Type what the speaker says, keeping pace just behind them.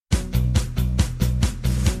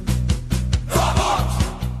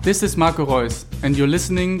This is Marco Reus, and you're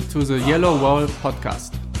listening to the Yellow Wall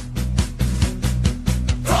podcast.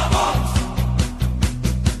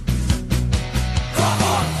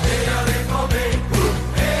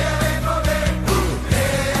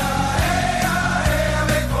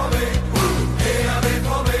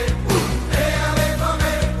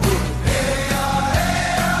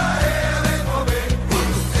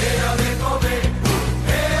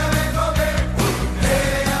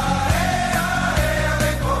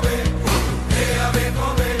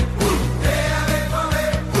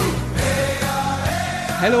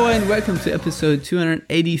 Hello and welcome to episode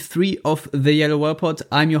 283 of the Yellow Wall Pod.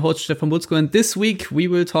 I'm your host Stefan Butzko, and this week we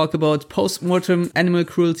will talk about post-mortem, animal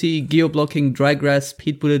cruelty, geo-blocking, dry grass,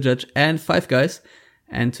 Pete Buttigieg and Five Guys.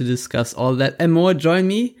 And to discuss all that and more, join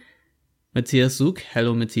me, Matthias Zug.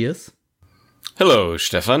 Hello Matthias. Hello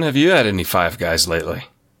Stefan, have you had any Five Guys lately?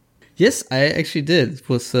 Yes, I actually did. It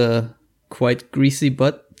was quite greasy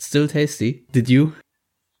but still tasty. Did you?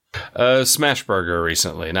 Smashburger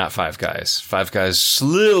recently, not Five Guys. Five Guys is a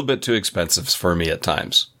little bit too expensive for me at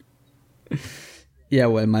times. Yeah,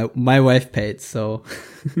 well, my wife paid, so.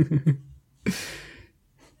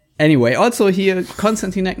 Anyway, also here,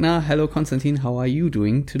 Konstantin Eckner. Hello, Konstantin. How are you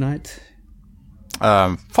doing tonight?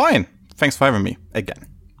 Fine. Thanks for having me again.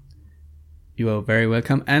 You are very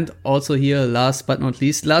welcome. And also here, last but not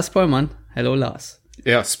least, Lars Pollmann. Hello, Lars.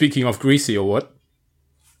 Yeah, speaking of greasy or what?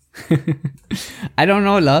 I don't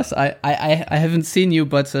know, Lars. I haven't seen you,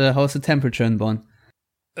 but how's the temperature in Bonn?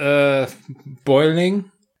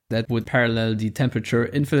 Boiling. That would parallel the temperature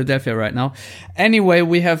in Philadelphia right now. Anyway,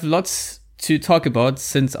 we have lots to talk about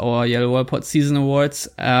since our Yellow Wall Pod season awards.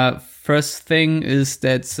 First thing is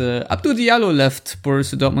that Abdou Diallo left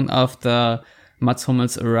Borussia Dortmund after Mats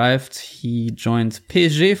Hummels arrived. He joined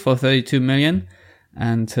PSG for 32 million.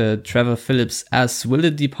 And Trevor Phillips asks, will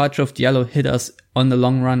the departure of Diallo hit us on the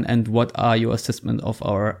long run, and what are your assessment of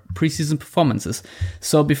our preseason performances?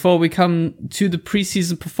 So before we come to the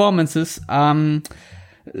preseason performances,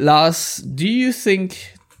 Lars, do you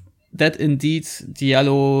think that indeed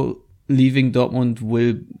Diallo leaving Dortmund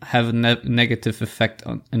will have a negative effect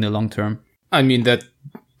in the long term? I mean, that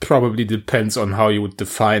probably depends on how you would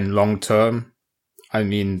define long term. I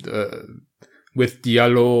mean, with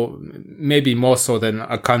Diallo, maybe more so than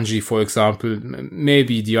Akanji, for example,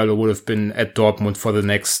 maybe Diallo would have been at Dortmund for the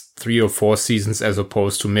next 3 or 4 seasons as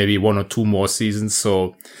opposed to maybe 1 or 2 more seasons.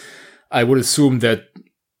 So I would assume that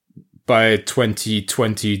by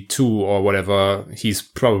 2022 or whatever, he's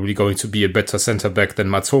probably going to be a better center back than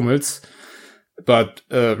Mats Hummels. But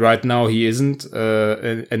right now he isn't.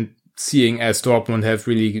 And seeing as Dortmund have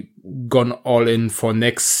really gone all in for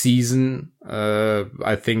next season,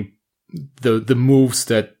 I think the moves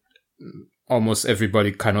that almost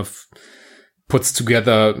everybody kind of puts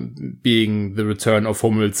together, being the return of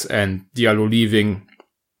Hummels and Diallo leaving,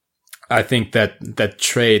 I think that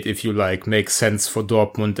trade, if you like, makes sense for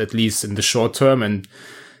Dortmund, at least in the short term, and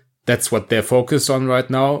that's what they're focused on right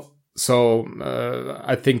now. So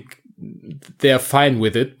I think they're fine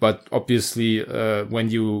with it, but obviously when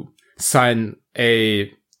you sign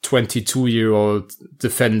a 22-year-old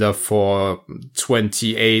defender for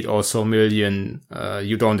 28 or so million,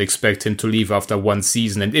 you don't expect him to leave after 1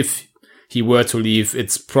 season. And if he were to leave,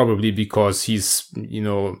 it's probably because he's,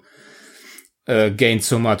 gained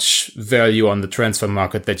so much value on the transfer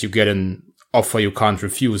market that you get an offer you can't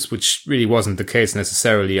refuse, which really wasn't the case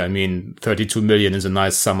necessarily. I mean, 32 million is a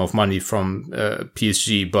nice sum of money from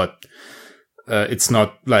PSG, but it's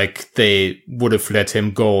not like they would have let him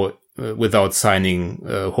go without signing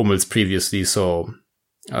Hummels previously. So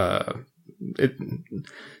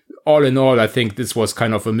all in all, I think this was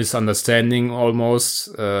kind of a misunderstanding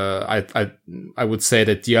almost. I would say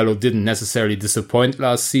that Diallo didn't necessarily disappoint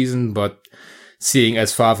last season, but seeing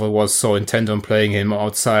as Favre was so intent on playing him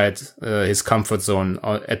outside his comfort zone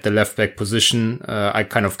at the left back position, I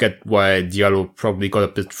kind of get why Diallo probably got a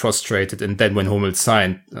bit frustrated. And then when Hummels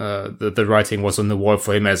signed, the writing was on the wall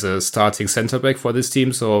for him as a starting centre back for this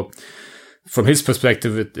team. So from his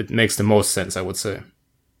perspective, it makes the most sense, I would say.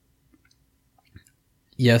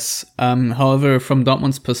 Yes. However, from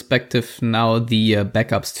Dortmund's perspective, now the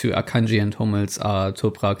backups to Akanji and Hummels are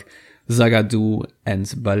Toprak, Zagadou and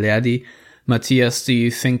Balerdi. Matthias, do you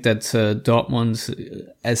think that Dortmund,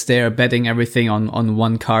 as they are betting everything on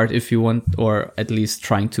one card, if you want, or at least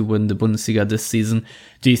trying to win the Bundesliga this season,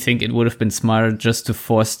 do you think it would have been smarter just to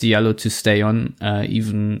force Diallo to stay on,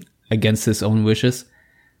 even against his own wishes?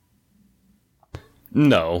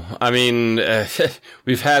 No. I mean,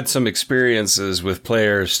 we've had some experiences with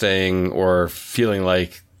players staying or feeling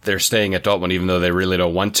like they're staying at Dortmund even though they really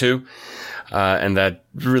don't want to. and that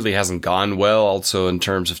really hasn't gone well. Also, in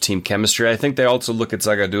terms of team chemistry, I think they also look at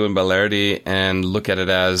Zagadou and Balerdi and look at it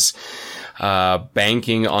as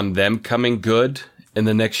banking on them coming good in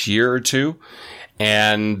the next year or two.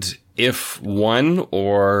 And if one,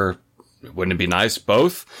 or wouldn't it be nice,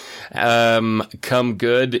 both, come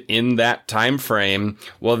good in that time frame,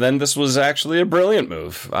 well, then this was actually a brilliant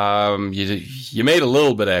move. You made a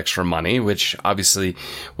little bit of extra money, which obviously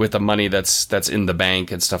with the money that's in the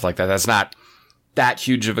bank and stuff like that, that's not that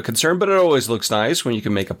huge of a concern, but it always looks nice when you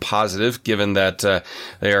can make a positive, given that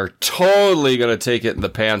they are totally going to take it in the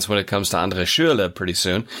pants when it comes to Andre Schürrle pretty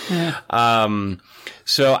soon. Yeah.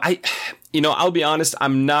 So I'll be honest,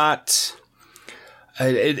 I'm not.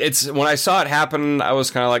 It's when I saw it happen, I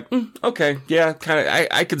was kind of like, okay, yeah, kind of.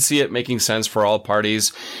 I could see it making sense for all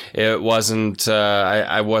parties. It wasn't.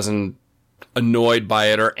 I wasn't annoyed by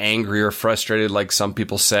it or angry or frustrated like some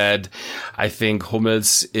people said. I think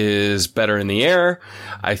Hummels is better in the air.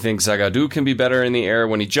 I think Zagadou can be better in the air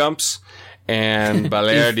when he jumps, and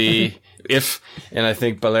Balerdi. And I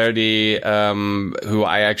think Balerdi, who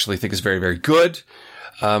I actually think is very, very good,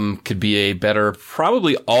 could be a better,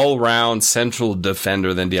 probably all-round central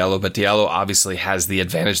defender than Diallo, but Diallo obviously has the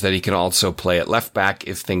advantage that he can also play at left back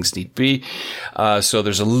if things need be. So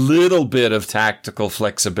there's a little bit of tactical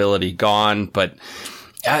flexibility gone, but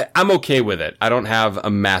I'm okay with it. I don't have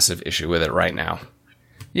a massive issue with it right now.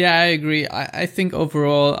 Yeah, I agree. I think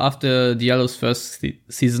overall, after Diallo's first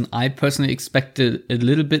season, I personally expected a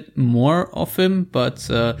little bit more of him, but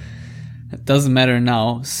it doesn't matter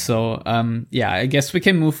now. So, I guess we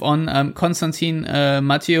can move on. Konstantin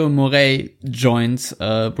Matteo Morey joined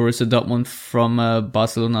Borussia Dortmund from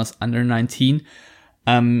Barcelona's under-19.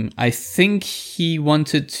 I think he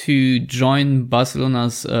wanted to join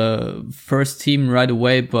Barcelona's first team right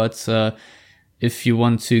away, but if you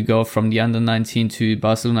want to go from the under-19 to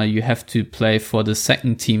Barcelona, you have to play for the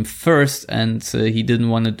second team first, and he didn't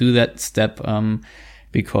want to do that step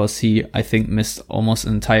because he, I think, missed almost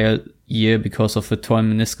an entire year because of a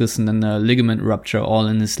torn meniscus and then a ligament rupture all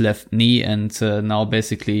in his left knee, and now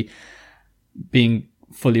basically being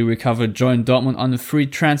fully recovered, joined Dortmund on a free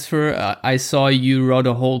transfer. I saw you wrote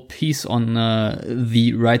a whole piece on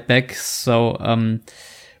the right back. So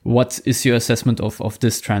what is your assessment of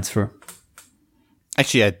this transfer?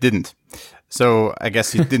 Actually, I didn't. So I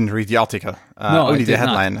guess you didn't read the article. No, only the I did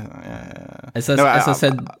headline. Not. As I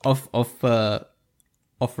said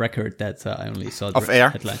off record, that I only saw the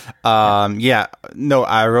headline.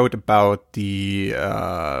 I wrote about the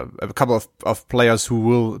a couple of players who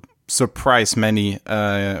will surprise many.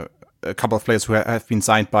 A couple of players who have been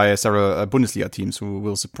signed by several Bundesliga teams who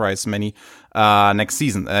will surprise many next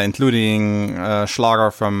season, including Schlager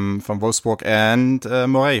from Wolfsburg and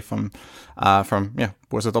Morey from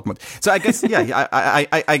Borussia Dortmund. So I guess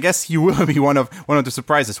I guess he will be one of the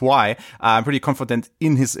surprises. Why? I'm pretty confident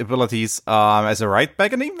in his abilities as a right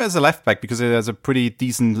back and even as a left back, because he has a pretty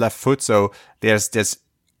decent left foot. So there's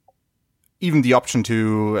even the option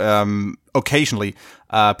to occasionally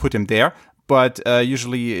put him there. But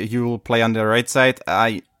usually he will play on the right side.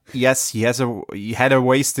 Yes, he had a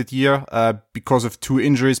wasted year because of 2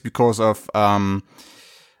 injuries, because of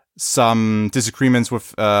some disagreements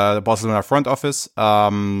with the Barcelona front office.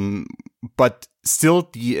 But still,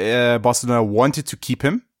 the Barcelona wanted to keep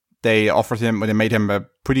him. They made him a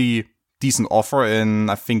pretty decent offer in,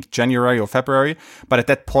 I think, January or February. But at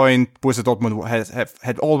that point, Borussia Dortmund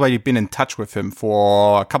had already been in touch with him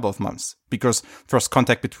for a couple of months, because first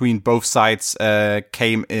contact between both sides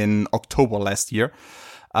came in October last year.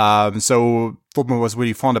 So Dortmund was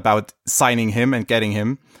really fond about signing him and getting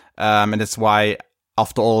him. And that's why,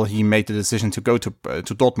 after all, he made the decision to go to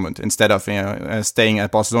Dortmund instead of staying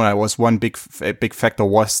at Barcelona. Was one big factor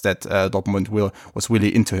was that Dortmund was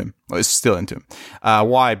really into him, or is still into him.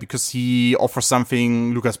 Why? Because he offers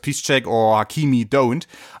something Lukas Piszczek or Hakimi don't,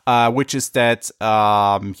 which is that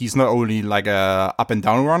he's not only like a up and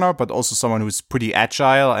down runner, but also someone who's pretty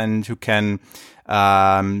agile and who can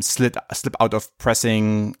slip out of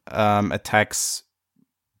pressing attacks,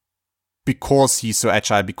 because he's so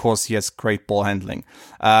agile, because he has great ball handling.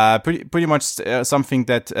 Pretty much something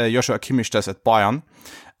that Joshua Kimmich does at Bayern.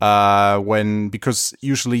 Because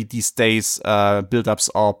usually these days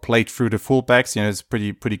build-ups are played through the fullbacks. It's a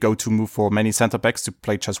pretty go-to move for many center backs to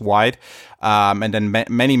play just wide. And then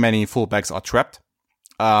many fullbacks are trapped.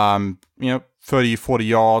 30, 40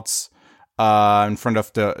 yards. in front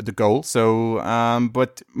of the goal. So,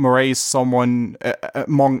 but Murray is someone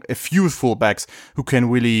among a few fullbacks who can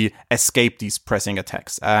really escape these pressing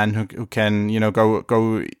attacks and who can,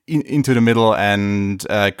 go into the middle and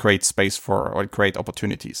create space or create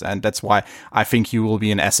opportunities. And that's why I think he will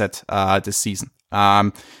be an asset this season.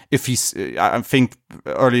 I think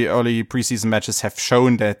early preseason matches have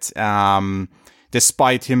shown that,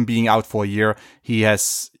 despite him being out for a year,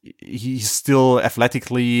 he's still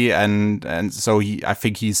athletically and so I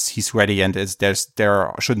think he's ready, and there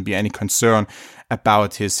shouldn't be any concern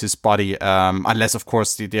about his body, unless of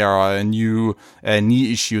course there are new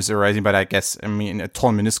knee issues arising. But I guess, a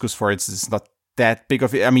torn meniscus, for instance, is not that big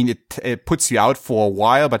of it puts you out for a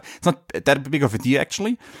while, but it's not that big of a deal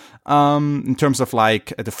actually, in terms of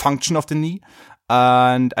like the function of the knee.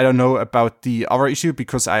 And I don't know about the other issue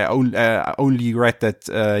because I only read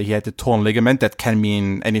that he had a torn ligament. That can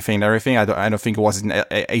mean anything and everything. I don't think it was an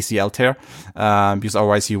ACL tear, because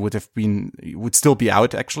otherwise he would still be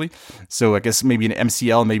out actually. So I guess maybe an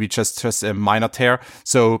MCL, maybe just a minor tear.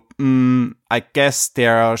 So I guess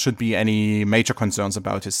there shouldn't be any major concerns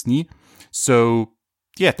about his knee. So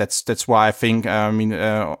yeah, that's why I think.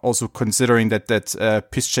 Also considering that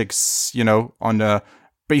Piszczek's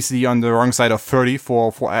basically on the wrong side of 30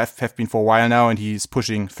 have been for a while now, and he's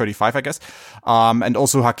pushing 35, I guess. And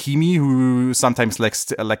also Hakimi, who sometimes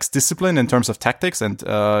lacks discipline in terms of tactics and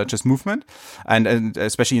just movement, and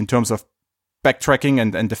especially in terms of backtracking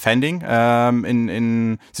and defending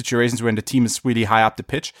in situations when the team is really high up the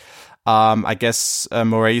pitch. I guess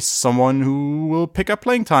Murray is someone who will pick up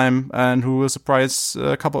playing time and who will surprise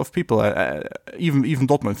a couple of people, even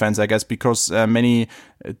Dortmund fans, I guess, because many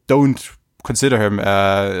don't consider him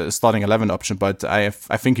starting 11 option, but I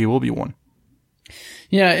think he will be one.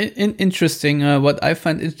 Yeah, interesting. What I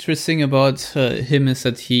find interesting about him is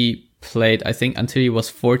that he played, I think, until he was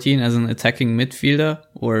 14 as an attacking midfielder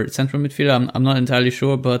or central midfielder. I'm not entirely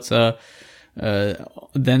sure, but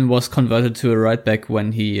then was converted to a right back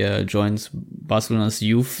when he joined Barcelona's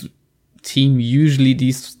youth team. Usually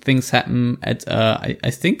these things happen at I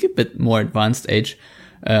think a bit more advanced age,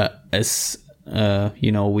 as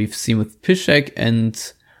we've seen with Piszczek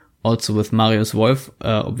and also with Marius Wolf.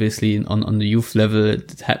 Obviously on the youth level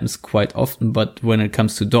it happens quite often, but when it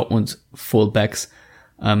comes to Dortmund fullbacks,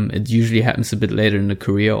 it usually happens a bit later in the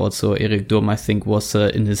career. Also Erik Durm, I think, was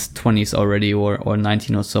in his 20s already or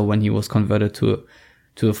 19 or so when he was converted to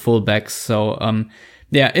a fullback. So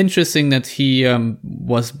interesting that he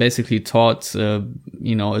was basically taught a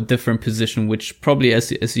different position, which probably,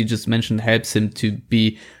 as you just mentioned, helps him to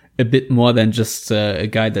be a bit more than just a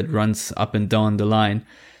guy that runs up and down the line.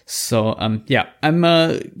 So, I'm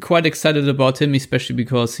quite excited about him, especially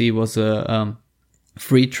because he was a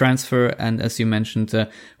free transfer. And as you mentioned,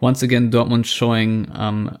 once again, Dortmund showing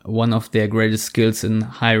one of their greatest skills in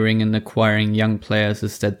hiring and acquiring young players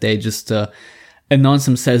is that they just announce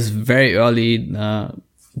themselves very early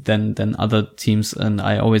than other teams. And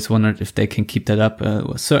I always wondered if they can keep that up.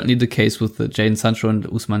 Was certainly the case with Jadon Sancho and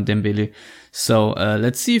Ousmane Dembele. So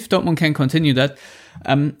let's see if Dortmund can continue that.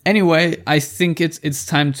 Anyway, I think it's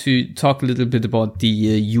time to talk a little bit about the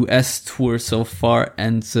US tour so far.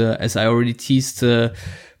 And as I already teased,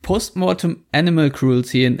 post-mortem animal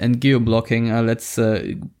cruelty and geo-blocking, let's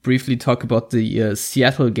briefly talk about the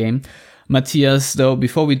Seattle game. Matthias, though,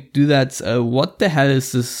 before we do that, what the hell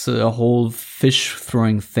is this whole fish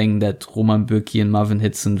throwing thing that Roman Bürki and Marvin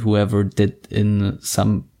Hitz and whoever did in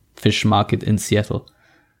some fish market in Seattle?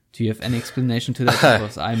 Do you have any explanation to that?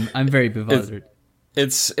 Because I'm very bewildered.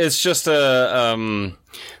 It's just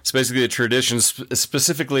it's basically a tradition.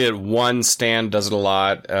 Specifically at one stand does it a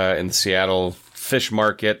lot in the Seattle fish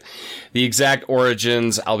market. The exact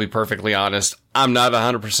origins, I'll be perfectly honest, I'm not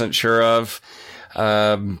 100% sure of.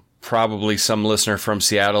 Probably some listener from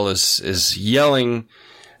Seattle is yelling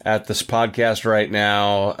at this podcast right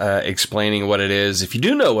now, explaining what it is. If you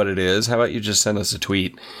do know what it is, how about you just send us a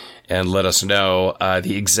tweet and let us know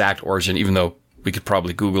the exact origin, even though we could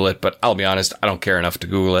probably Google it, but I'll be honest, I don't care enough to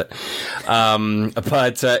Google it.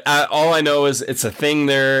 But all I know is it's a thing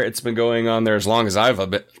there. It's been going on there as long as I've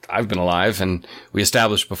been alive, and we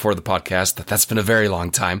established before the podcast that that's been a very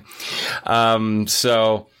long time.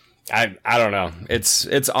 So I don't know.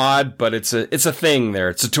 It's odd, but it's a thing there.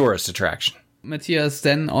 It's a tourist attraction. Matthias,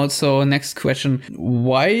 then also next question.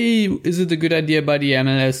 Why is it a good idea by the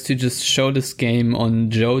MLS to just show this game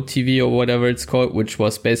on Joe TV or whatever it's called, which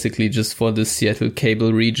was basically just for the Seattle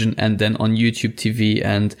cable region, and then on YouTube TV,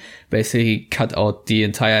 and basically cut out the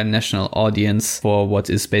entire national audience for what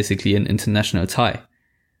is basically an international tie?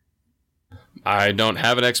 I don't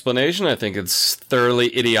have an explanation. I think it's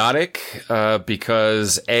thoroughly idiotic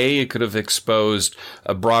because A, it could have exposed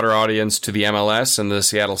a broader audience to the MLS and the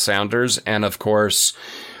Seattle Sounders, and of course,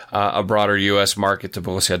 a broader U.S. market to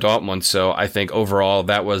Borussia Dortmund. So I think overall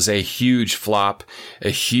that was a huge flop, a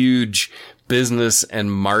huge business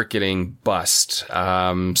and marketing bust.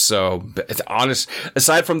 So it's honest,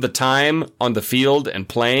 aside from the time on the field and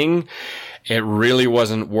playing, it really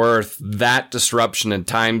wasn't worth that disruption in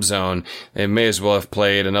time zone. They may as well have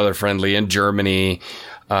played another friendly in Germany,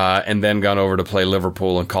 and then gone over to play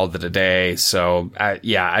Liverpool and called it a day. So,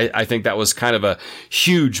 I think that was kind of a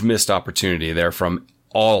huge missed opportunity there from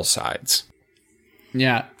all sides.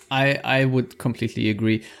 Yeah, I would completely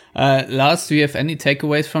agree. Lars, do you have any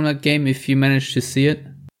takeaways from that game if you managed to see it?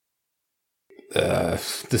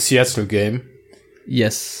 The Seattle game?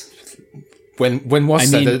 Yes. When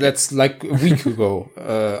was that? That's like a week ago.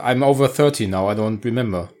 I'm over 30 now. I don't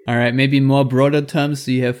remember. All right. Maybe more broader terms.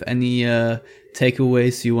 Do you have any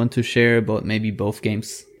takeaways you want to share about maybe both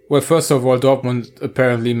games? Well, first of all, Dortmund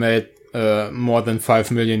apparently made more than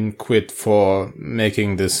 5 million quid for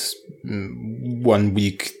making this 1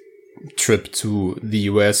 week trip to the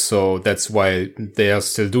US. So that's why they are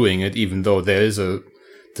still doing it, even though there is a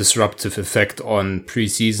disruptive effect on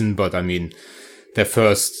preseason. But I mean, their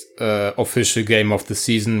first official game of the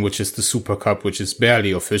season, which is the Super Cup, which is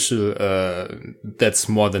barely official, that's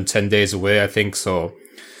more than 10 days away, I think. So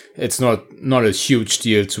it's not a huge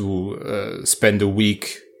deal to spend a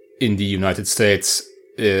week in the United States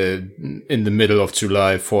in the middle of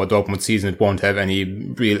July for a Dortmund season. It won't have any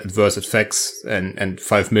real adverse effects, and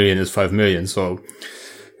 5 million is 5 million. So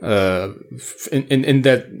in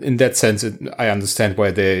that sense, I understand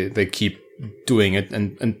why they keep doing it,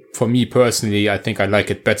 and for me personally, I think I like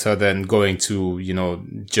it better than going to, you know,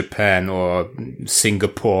 Japan or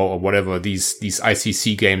Singapore or whatever, these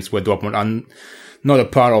ICC games where Dortmund are not a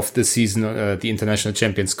part of the season, the International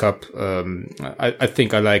Champions Cup. I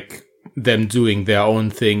think I like them doing their own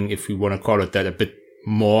thing, if we want to call it that, a bit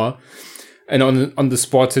more. And on the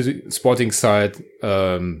sporting side,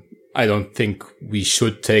 I don't think we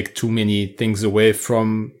should take too many things away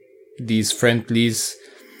from these friendlies.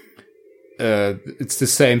 It's the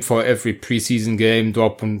same for every preseason game.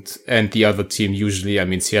 Dortmund and the other team usually, I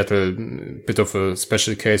mean, Seattle, a bit of a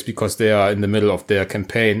special case because they are in the middle of their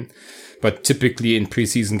campaign. But typically in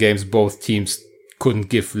preseason games, both teams couldn't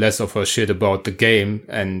give less of a shit about the game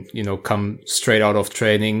and, you know, come straight out of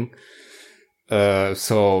training.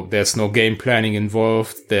 So there's no game planning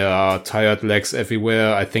involved. There are tired legs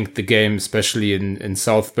everywhere. I think the game, especially in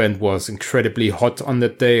South Bend, was incredibly hot on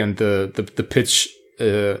that day, and the pitch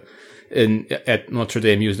at Notre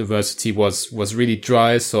Dame University was really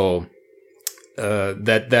dry. So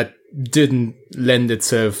that didn't lend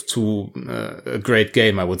itself to a great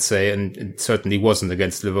game, I would say, and it certainly wasn't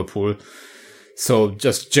against Liverpool. So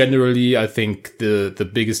just generally, I think the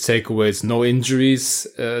biggest takeaway is no injuries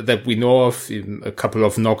that we know of. A couple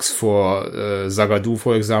of knocks for Zagadou,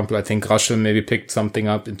 for example. I think Russia maybe picked something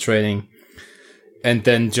up in training. And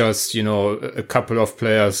then just, you know, a couple of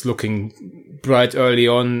players looking bright early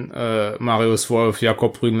on. Marius Wolf,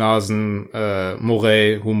 Jakob Brun-Larsen,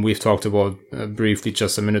 Morey, whom we've talked about briefly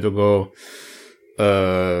just a minute ago.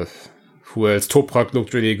 Who else? Toprak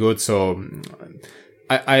looked really good. So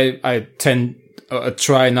I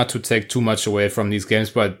try not to take too much away from these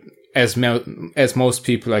games, but as most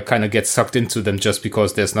people, I kind of get sucked into them just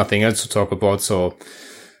because there's nothing else to talk about. So,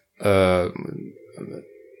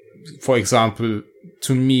 for example,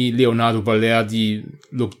 to me, Leonardo Balerdi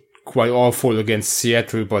looked quite awful against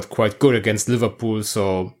Seattle, but quite good against Liverpool.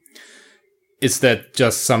 So is that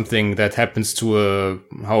just something that happens to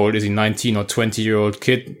how old is he, 19 or 20-year-old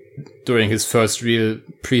kid during his first real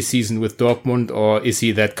preseason with Dortmund, or is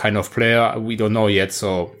he that kind of player? We don't know yet.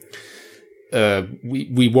 So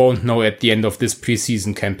we won't know at the end of this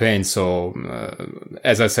preseason campaign. So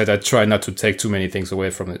as I said, I try not to take too many things away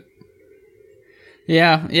from it.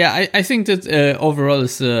 Yeah, I think that overall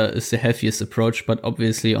is the healthiest approach, but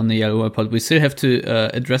obviously on the Yellow Pod we still have to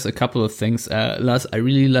address a couple of things. Lars, I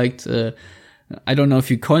really liked, I don't know if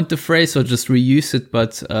you coined the phrase or just reused it,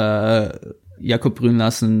 but Jakob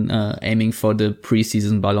Brun-Larsen aiming for the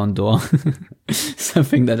preseason Ballon d'Or,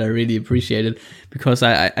 something that I really appreciated, because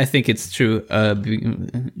I think it's true.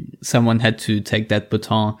 Someone had to take that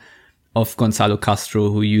baton of Gonzalo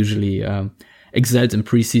Castro, who usually excelled in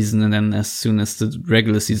preseason, and then as soon as the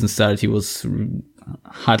regular season started, he was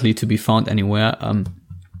hardly to be found anywhere.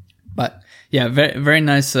 But yeah, very, very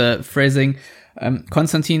nice phrasing.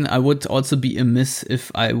 Konstantin, I would also be amiss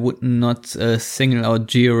if I would not single out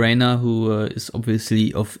Gio Reyna, who is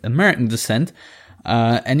obviously of American descent.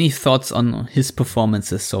 Any thoughts on his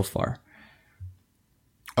performances so far?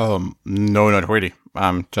 No, not really.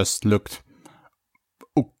 Just looked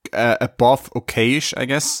above okayish, I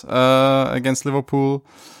guess, against Liverpool.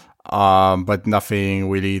 But nothing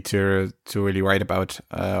really to really write about,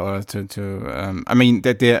 or I mean,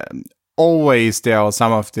 that there are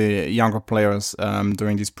some of the younger players,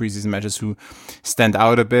 during these preseason matches who stand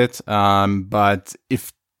out a bit. But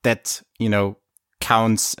if that,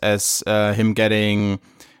 counts as, him getting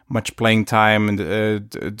much playing time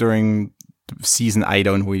and, during season, I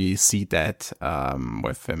don't really see that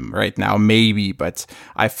with him right now. Maybe, but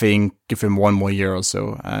I think give him one more year or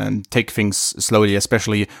so and take things slowly,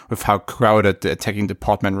 especially with how crowded the attacking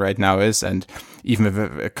department right now is. And even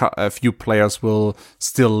if a few players will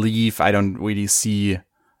still leave, I don't really see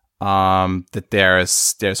that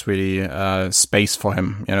there's really space for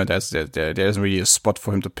him. There's really a spot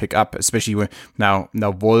for him to pick up, especially when now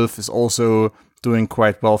Wolf is also doing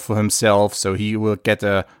quite well for himself, so he will get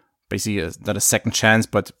basically not a second chance,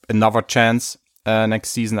 but another chance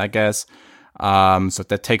next season, I guess. So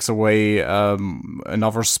that takes away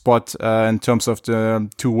another spot in terms of the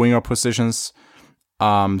two winger positions.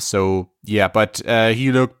 So yeah, but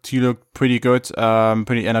he looked pretty good,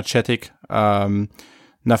 pretty energetic.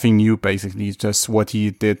 Nothing new, basically, just what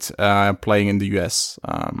he did playing in the US.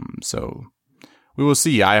 So we will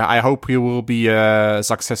see. I hope he will be a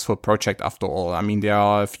successful project after all. I mean, there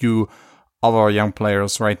are a few other young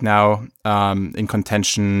players right now in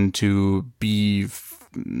contention to be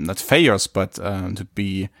not failures, but to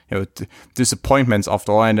be disappointments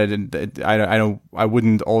after all. And I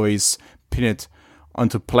wouldn't always pin it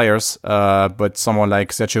onto players, but someone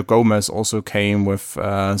like Sergio Gomez also came with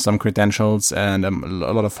some credentials and a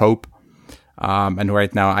lot of hope. And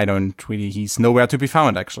right now, he's nowhere to be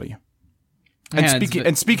found, actually.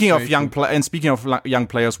 And speaking of young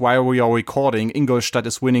players, while we are recording, Ingolstadt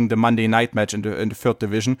is winning the Monday night match in the third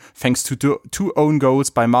division thanks to two own goals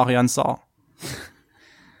by Marian Sarr.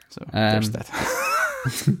 So there's that.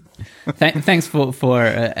 Thanks for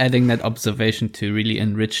adding that observation to really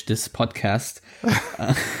enrich this podcast.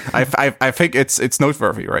 I think it's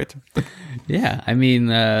noteworthy, right? Yeah, I mean,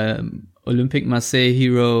 Olympique Marseille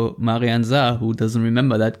hero Marian Sarr, who doesn't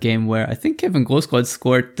remember that game where I think Kevin Grosskreutz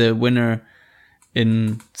scored the winner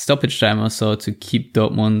in stoppage time or so to keep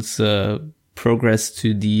Dortmund's progress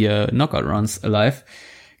to the knockout rounds alive.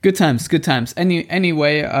 Good times.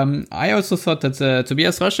 Anyway, I also thought that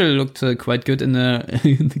Tobias Raschel looked quite good in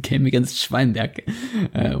the game against Schweinberg,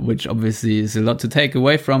 which obviously is a lot to take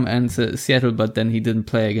away from and Seattle, but then he didn't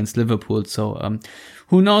play against Liverpool, so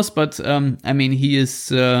who knows? But I mean, he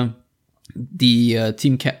is the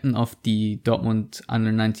team captain of the Dortmund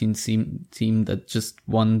under-19 team that just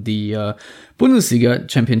won the Bundesliga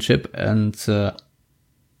championship, and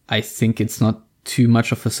I think it's not too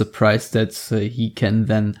much of a surprise that he can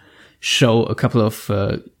then show a couple of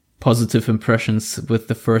positive impressions with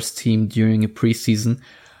the first team during a preseason.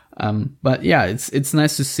 But yeah, it's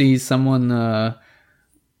nice to see someone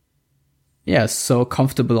so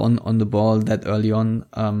comfortable on the ball that early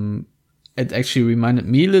on. It actually reminded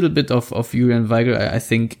me a little bit of Julian Weigl. I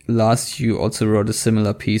think Lars, you also wrote a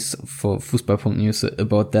similar piece for Fußball.news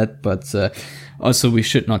about that, but also we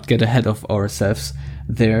should not get ahead of ourselves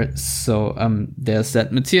there. So there's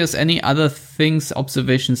that. Matthias, any other things,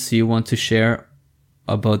 observations you want to share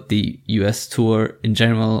about the US tour in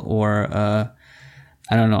general, or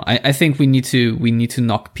I don't know. I think we need to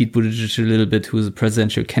knock Pete Buttigieg a little bit, who's a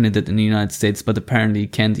presidential candidate in the United States, but apparently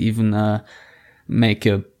can't even make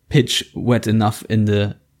a pitch wet enough in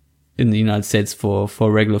the United States for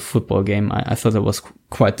a regular football game. I thought that was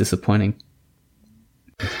quite disappointing.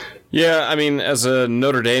 Yeah, I mean, as a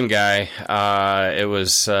Notre Dame guy, it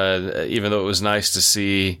was even though it was nice to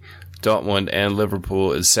see Dortmund and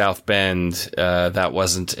Liverpool in South Bend, that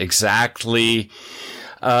wasn't exactly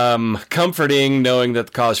comforting, knowing that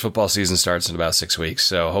the college football season starts in about 6 weeks.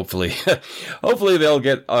 So hopefully they'll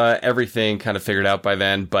get everything kind of figured out by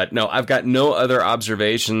then. But no, I've got no other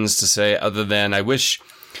observations to say other than I wish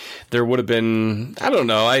there would have been, I don't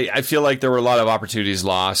know, I feel like there were a lot of opportunities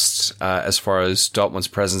lost as far as Dortmund's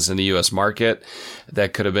presence in the U.S. market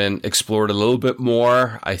that could have been explored a little bit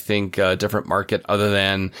more. I think a different market other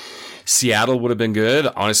than Seattle would have been good.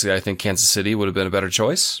 Honestly, I think Kansas City would have been a better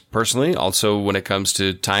choice, personally. Also, when it comes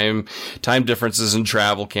to time differences in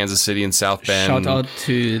travel, Kansas City and South Bend. Shout out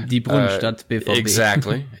to Die Brunnenstadt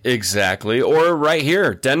BVB. Exactly. Or right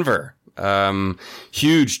here, Denver.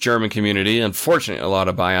 Huge German community. Unfortunately, a lot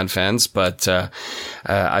of Bayern fans, but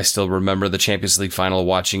I still remember the Champions League final,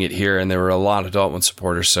 watching it here, and there were a lot of Dortmund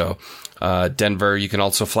supporters. So Denver, you can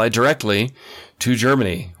also fly directly to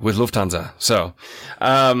Germany with Lufthansa. So,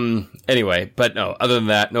 anyway, but no, other than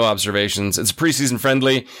that, no observations. It's preseason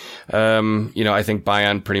friendly. I think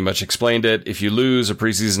Bayern pretty much explained it. If you lose, a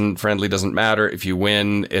preseason friendly doesn't matter. If you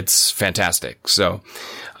win, it's fantastic. So,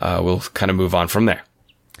 we'll kind of move on from there.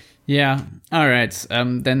 Yeah. All right.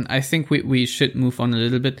 Then I think we should move on a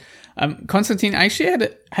little bit. Konstantin, I actually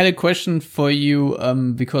had a question for you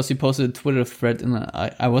because you posted a Twitter thread, and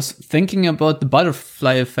I was thinking about the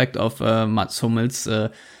butterfly effect of Mats Hummels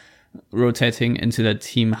rotating into that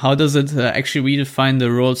team. How does it actually redefine the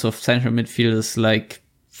roles of central midfielders like,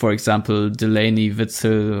 for example, Delaney,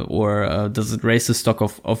 Witsel, or does it raise the stock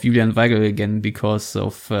of Julian Weigl again because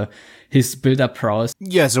of his build-up prowess?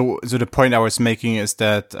 Yeah, so the point I was making is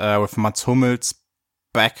that with Mats Hummels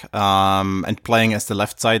back and playing as the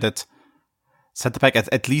left-sided centre back,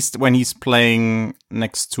 at least when he's playing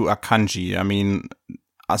next to Akanji. I mean,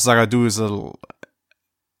 Zagadou is a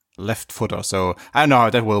left footer, so I don't know how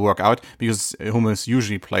that will work out because Hummels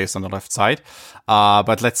usually plays on the left side.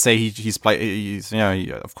 But let's say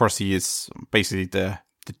of course he is basically the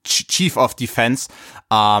chief of defense,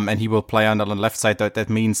 and he will play on the left side. That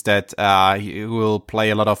means that he will play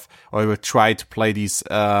a lot of, or he will try to play these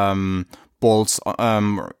balls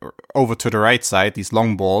over to the right side, these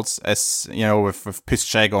long balls, as you know, with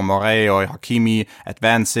Piszczek or Morey or Hakimi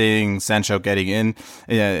advancing, Sancho getting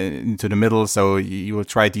into the middle. So you will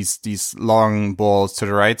try these long balls to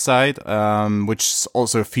the right side, which is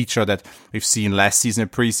also a feature that we've seen last season in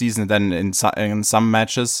preseason, and then in some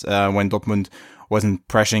matches when Dortmund wasn't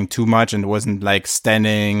pressuring too much and wasn't like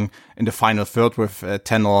standing in the final third with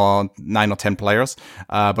 9 or 10 players.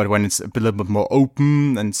 But when it's a little bit more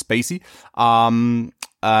open and spacey,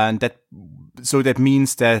 and that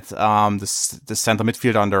means that the center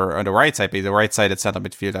midfielder on the right side, the right-sided center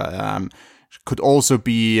midfielder, could also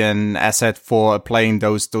be an asset for playing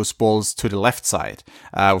those balls to the left side,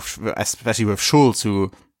 especially with Schulz,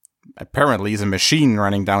 who apparently is a machine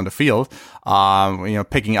running down the field,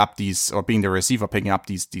 picking up these, or being the receiver, picking up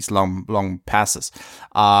these long passes.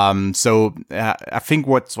 So I think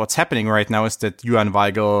what's happening right now is that Julian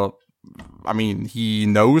Weigl, I mean, he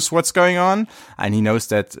knows what's going on, and he knows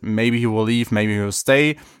that maybe he will leave, maybe he will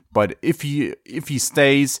stay. But if he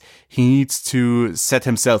stays, he needs to set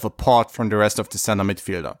himself apart from the rest of the center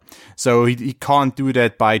midfielder. So he can't do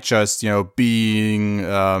that by just,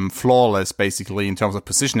 being flawless, basically, in terms of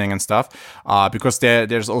positioning and stuff. Because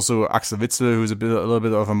there's also Axel Witsel, who's a little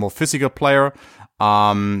bit of a more physical player.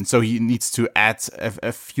 So he needs to add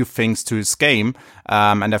a few things to his game.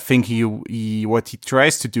 And I think what he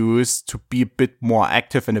tries to do is to be a bit more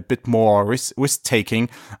active and a bit more risk taking,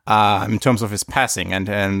 in terms of his passing.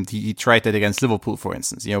 And he tried that against Liverpool, for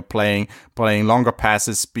instance, playing longer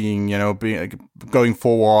passes, going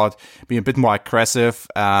forward, being a bit more aggressive.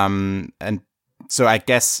 And so I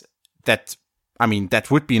guess that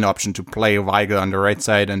would be an option, to play Weigl on the right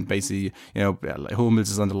side and basically,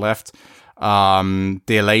 Hummels is on the left.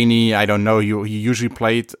 Delaney, I don't know. He usually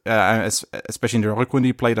played, especially in the Rückrunde,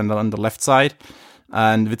 he played on the left side,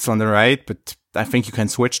 and Witsel on the right. But I think you can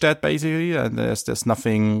switch that basically. There's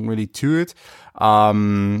nothing really to it.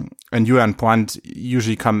 And Julian Brandt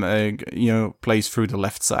usually plays through the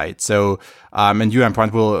left side. So, and Julian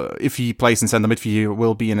Brandt will, if he plays in center midfield, he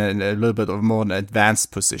will be in a little bit of more an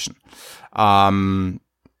advanced position.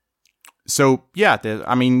 So yeah,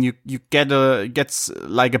 you gets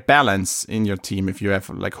like a balance in your team if you have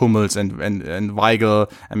like Hummels and Weigl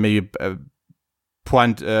and maybe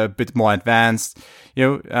Brandt a bit more advanced.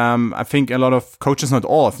 I think a lot of coaches, not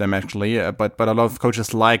all of them actually, but a lot of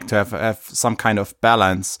coaches like to have some kind of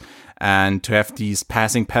balance and to have these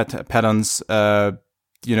passing patterns,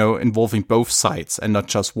 involving both sides and not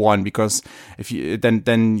just one, because if you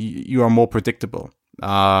then you are more predictable.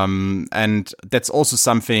 And that's also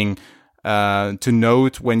something to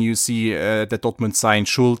note when you see that Dortmund signed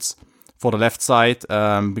Schulz for the left side,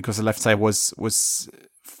 because the left side was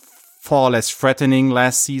far less threatening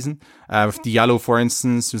last season, with Diallo, for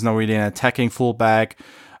instance, who's not really an attacking fullback.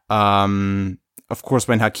 Of course,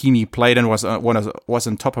 when Hakimi played and was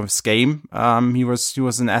on top of his game, he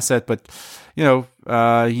was an asset, but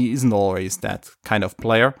he isn't always that kind of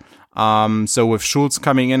player. So with Schulz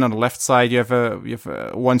coming in on the left side, you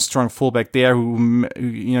have one strong fullback there who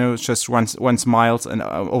just runs miles and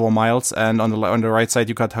over miles, and on the right side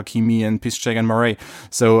you got Hakimi and Piszczek and Morey.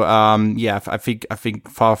 So I think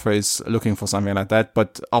Favre is looking for something like that.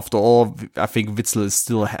 But after all, I think Witsel is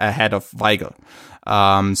still ahead of Weigl.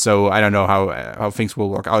 So I don't know how things will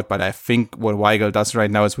work out, but I think what Weigl does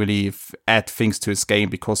right now is really add things to his game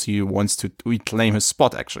because he wants to reclaim his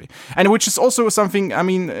spot, actually. And which is also something, I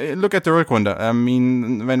mean, look at the Rückrunde. I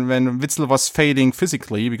mean, when Witsel was fading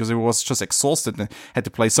physically because he was just exhausted and had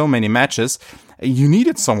to play so many matches, you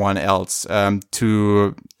needed someone else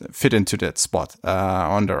to fit into that spot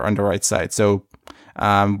on the right side. So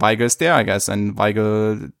Weigl is there, I guess, and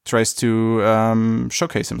Weigl tries to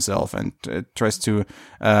showcase himself and tries to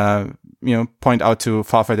point out to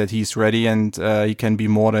Favre that he's ready and he can be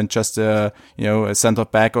more than just a center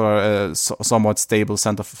back or a somewhat stable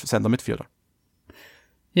center midfielder.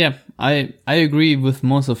 Yeah, I agree with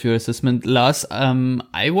most of your assessment, Lars.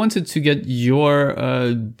 I wanted to get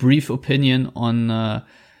your brief opinion on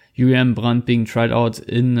Julian Brandt being tried out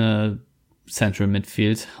in central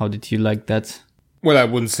midfield. How did you like that? Well, I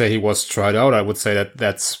wouldn't say he was tried out. I would say that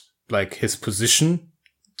that's like his position,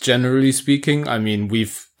 generally speaking. I mean,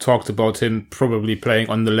 we've talked about him probably playing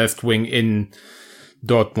on the left wing in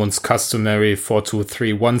Dortmund's customary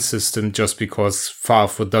 4-2-3-1 system, just because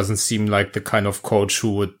Favre doesn't seem like the kind of coach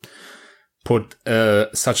who would put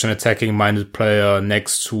such an attacking-minded player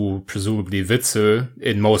next to presumably Witsel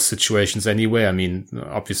in most situations anyway. I mean,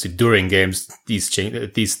 obviously during games, these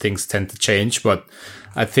things tend to change, but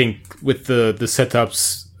I think with the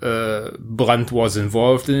setups Brandt was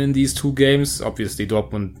involved in these two games, obviously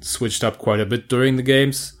Dortmund switched up quite a bit during the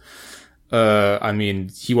games. I mean,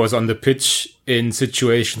 he was on the pitch in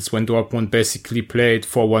situations when Dortmund basically played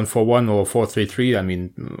 4-1-4-1 or 4-3-3. I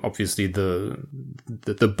mean, obviously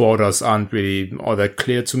the borders aren't really all that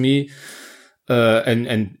clear to me.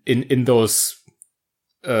 And in those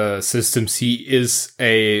systems, he is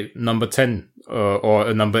a number 10 or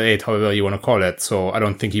a number 8, however you want to call it. So I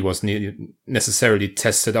don't think he was necessarily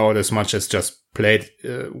tested out as much as just played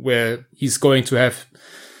where he's going to have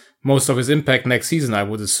most of his impact next season, I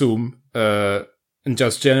would assume. And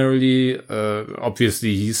just generally,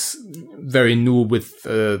 obviously he's very new with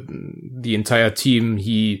the entire team.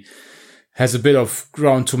 He has a bit of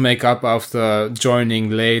ground to make up after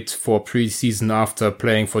joining late for preseason after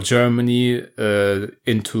playing for Germany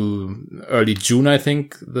into early June, I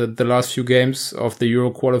think, the last few games of the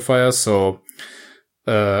Euro qualifiers. So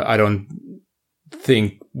I don't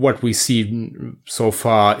think what we see so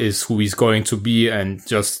far is who he's going to be. And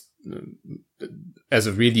just as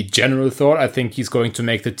a really general thought, I think he's going to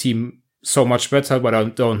make the team so much better, but I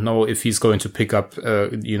don't know if he's going to pick up,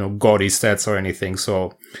 gaudy stats or anything.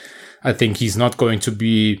 So I think he's not going to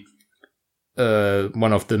be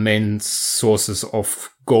one of the main sources of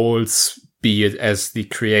goals, be it as the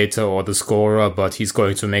creator or the scorer, but he's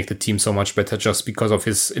going to make the team so much better just because of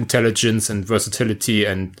his intelligence and versatility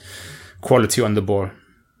and quality on the ball.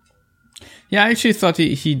 Yeah, I actually thought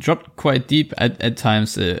he dropped quite deep at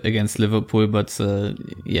times against Liverpool, but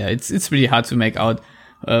it's really hard to make out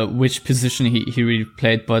which position he really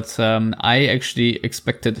played. But I actually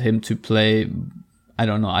expected him to play, I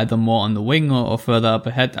don't know, either more on the wing or further up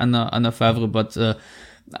ahead under Favre. But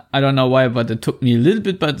I don't know why, but it took me a little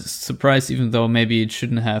bit by surprise, even though maybe it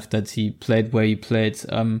shouldn't have, that he played where he played.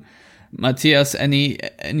 Matthias, any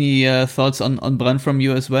thoughts on Brandt from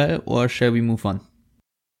you as well, or shall we move on?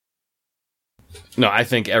 No, I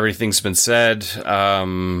think everything's been said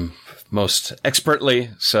most expertly.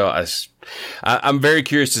 So I'm very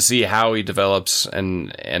curious to see how he develops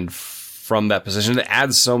and from that position. It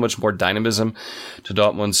adds so much more dynamism to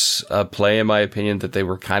Dortmund's play, in my opinion, that they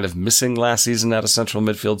were kind of missing last season out of central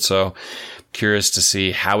midfield. So curious to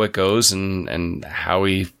see how it goes and how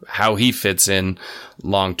he fits in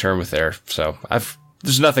long term with there. So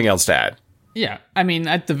there's nothing else to add. Yeah, I mean,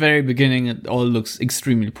 at the very beginning, it all looks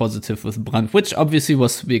extremely positive with Brandt, which obviously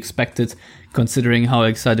was to be expected, considering how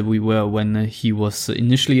excited we were when he was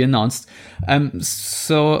initially announced.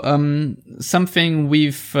 Something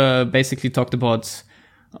we've basically talked about,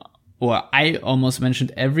 or I almost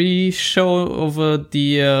mentioned every show over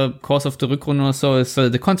the course of the Rückrunde or so, is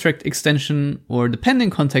the contract extension or the pending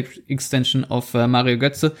contract extension of Mario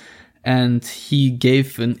Götze. And he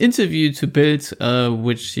gave an interview to Bild,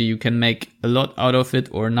 which you can make a lot out of it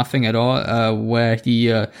or nothing at all, where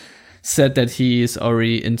he said that he is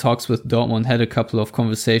already in talks with Dortmund, had a couple of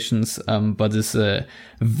conversations, but is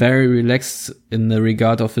very relaxed in the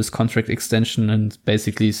regard of his contract extension, and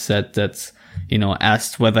basically said that,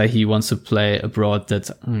 asked whether he wants to play abroad, that,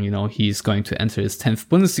 he's going to enter his 10th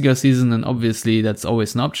Bundesliga season. And obviously that's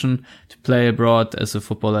always an option to play abroad. As a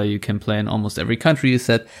footballer, you can play in almost every country, he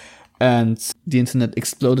said. And the internet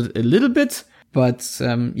exploded a little bit, but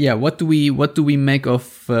what do we make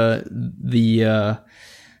of the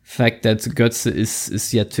fact that Götze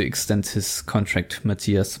is yet to extend his contract,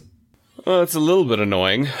 Matthias? Well, it's a little bit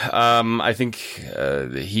annoying. I think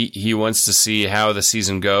he wants to see how the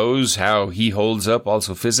season goes, how he holds up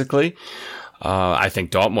also physically. I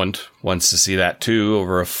think Dortmund wants to see that too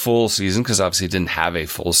over a full season, because obviously didn't have a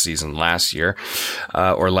full season last year,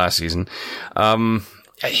 or last season. I'd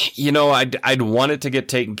want it to get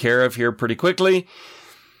taken care of here pretty quickly.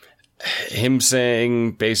 Him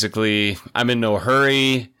saying basically, I'm in no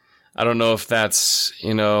hurry. I don't know if that's,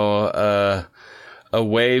 a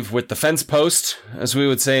wave with the fence post, as we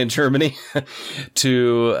would say in Germany,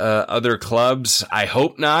 to other clubs. I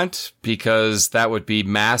hope not, because that would be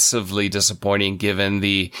massively disappointing given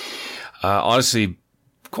the honestly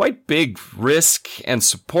quite big risk and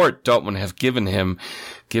support Dortmund have given him,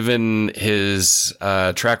 given his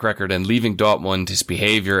track record and leaving Dortmund, his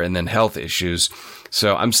behavior, and then health issues.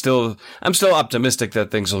 So I'm still optimistic that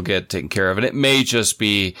things will get taken care of, and it may just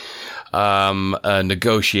be a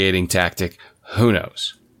negotiating tactic. Who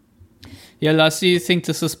knows? Yeah, Lars, do you think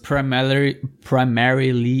this is primarily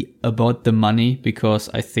about the money? Because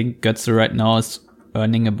I think Götze right now is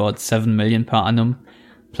earning about 7 million per annum,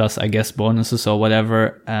 plus I guess bonuses or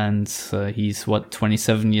whatever. And he's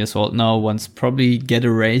 27 years old now, wants probably get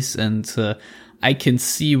a raise. And I can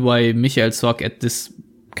see why Michael Zorc at this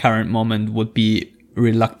current moment would be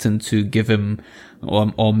reluctant to give him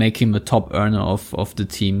or make him a top earner of the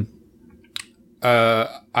team.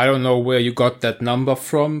 I don't know where you got that number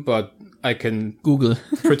from, but I can Google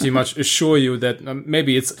pretty much assure you that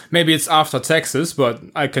maybe it's after taxes, but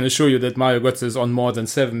I can assure you that Mario Götze is on more than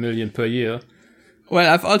 7 million per year.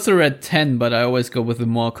 Well, I've also read 10, but I always go with the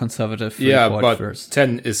more conservative report but first.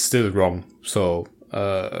 10 is still wrong. So,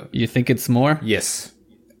 you think it's more? Yes.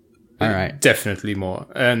 All right. Definitely more.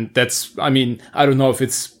 And that's, I don't know if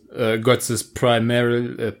it's Götze's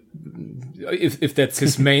primary, if that's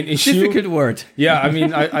his main issue. Difficult word. Yeah,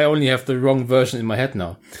 I only have the wrong version in my head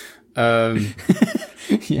now.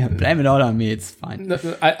 Yeah, blame it all on me. It's fine.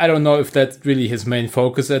 I don't know if that's really his main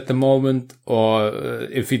focus at the moment, or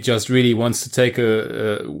if he just really wants to take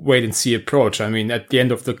a wait and see approach. At the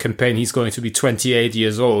end of the campaign, he's going to be 28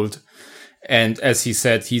 years old. And as he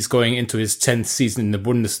said, he's going into his 10th season in the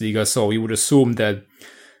Bundesliga. So we would assume that,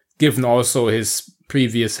 given also his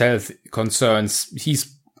previous health concerns,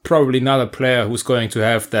 he's probably not a player who's going to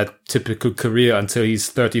have that typical career until he's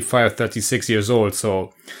 35, 36 years old.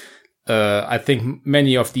 So I think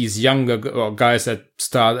many of these younger guys that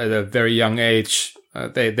start at a very young age,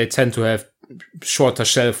 they tend to have shorter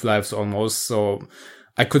shelf lives almost. So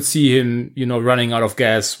I could see him, running out of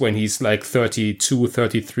gas when he's like 32,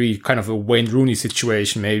 33, kind of a Wayne Rooney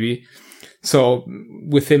situation maybe. So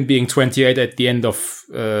with him being 28 at the end of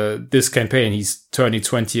this campaign, he's turning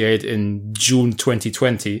 28 in June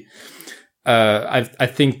 2020. I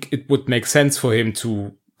think it would make sense for him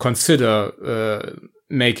to consider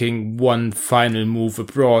making one final move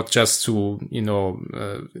abroad just to,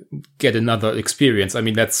 get another experience.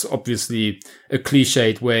 That's obviously a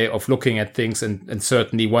cliched way of looking at things. And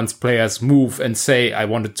certainly once players move and say, I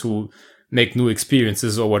wanted to make new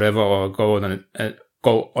experiences or whatever, or go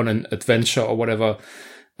on an adventure or whatever,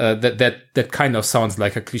 that kind of sounds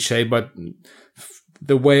like a cliche. But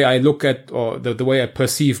the way I look at, or the way I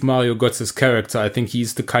perceive Mario Götze's character, I think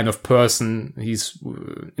he's the kind of person, he's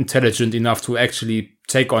intelligent enough to actually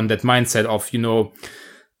take on that mindset of,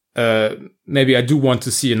 maybe I do want to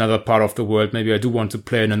see another part of the world. Maybe I do want to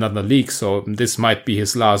play in another league. So this might be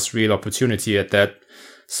his last real opportunity at that.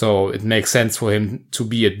 So it makes sense for him to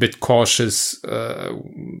be a bit cautious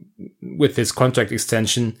with his contract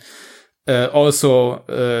extension.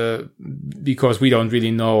 Also, because we don't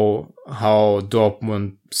really know how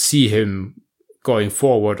Dortmund see him going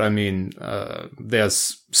forward.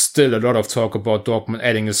 There's still a lot of talk about Dortmund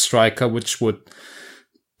adding a striker, which would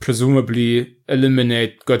presumably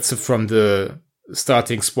eliminate Götze from the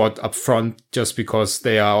starting spot up front, just because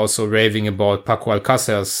they are also raving about Paco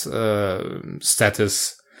Alcácer's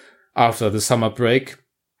status after the summer break.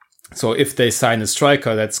 So if they sign a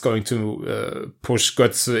striker, that's going to push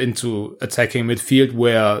Götze into attacking midfield,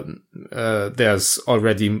 where there's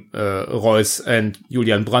already Reus and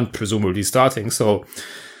Julian Brandt presumably starting. So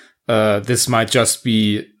this might just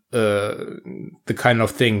be the kind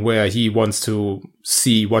of thing where he wants to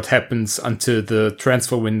see what happens until the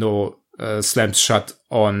transfer window slams shut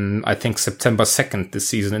on, I think, September 2nd this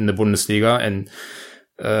season in the Bundesliga. And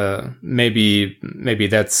maybe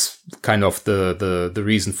that's kind of the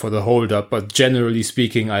reason for the hold up. But generally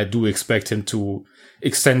speaking, I do expect him to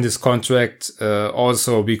extend his contract,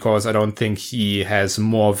 also because I don't think he has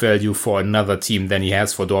more value for another team than he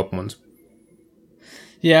has for Dortmund.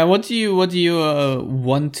 Yeah, what do you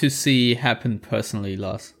want to see happen personally,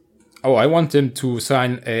 Lars? I want him to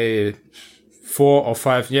sign a 4 or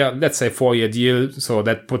 5, let's say 4-year deal. So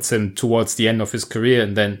that puts him towards the end of his career.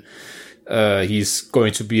 And then he's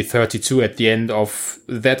going to be 32 at the end of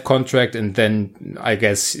that contract. And then I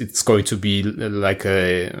guess it's going to be like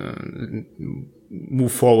a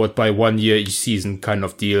move forward by 1 year each season kind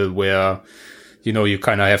of deal where, you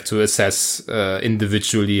kind of have to assess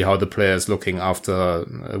individually how the player is looking after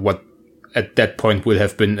what at that point will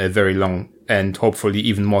have been a very long and hopefully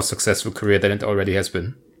even more successful career than it already has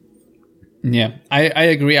been. Yeah, I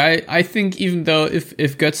agree. I think even though if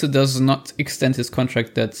Götze does not extend his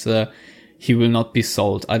contract, that he will not be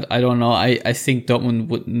sold. I don't know. I think Dortmund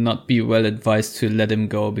would not be well advised to let him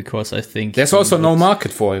go, because I think there's also no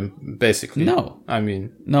market for him, basically. No.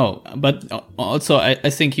 No, but also I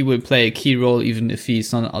think he will play a key role even if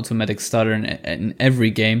he's not an automatic starter in every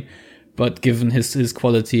game. But given his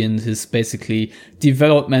quality and his basically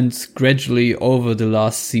development gradually over the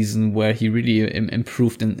last season, where he really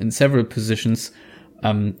improved in several positions,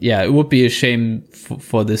 it would be a shame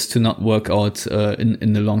for this to not work out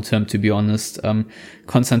in the long term, to be honest.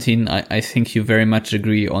 Konstantin, I think you very much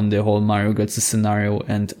agree on the whole Mario Götze scenario,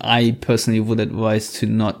 and I personally would advise to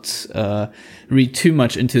not read too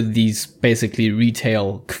much into these basically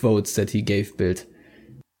retail quotes that he gave Bild.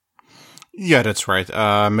 Yeah, that's right.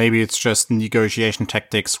 Maybe it's just negotiation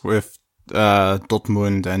tactics with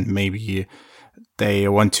Dortmund, and maybe they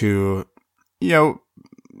want to,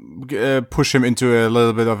 push him into a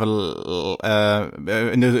little bit of in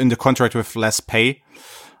the contract with less pay.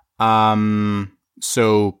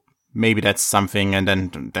 So maybe that's something, and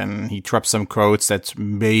then he drops some quotes that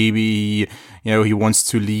maybe he wants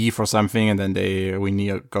to leave or something, and then we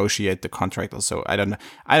negotiate the contract or so. I don't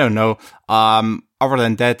know. Other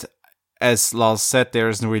than that, as Lars said, there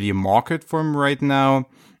isn't really a market for him right now,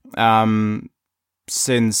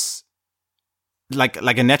 since like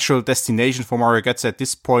a natural destination for Mario Götze at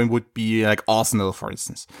this point would be like Arsenal, for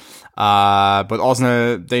instance. But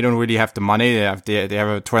Arsenal, they don't really have the money. They have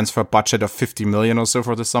a transfer budget of 50 million or so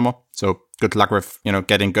for the summer. So good luck with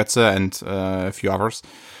getting Götze and a few others.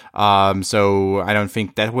 So I don't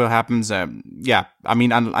think that will happen. I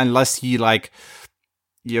mean, unless he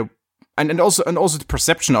And also the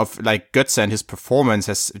perception of like Götze and his performance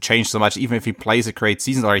has changed so much. Even if he plays a great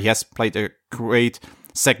season, or he has played a great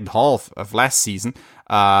second half of last season,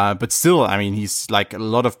 but still, I mean, he's like, a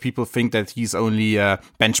lot of people think that he's only a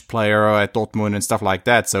bench player at Dortmund and stuff like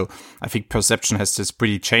that. So I think perception has just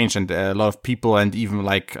pretty changed, and a lot of people, and even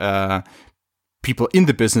like people in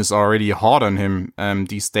the business, are already hard on him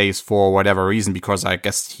these days for whatever reason, because I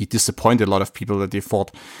guess he disappointed a lot of people that they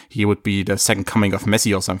thought he would be the second coming of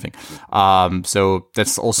Messi or something. So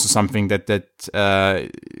that's also something that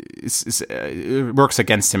works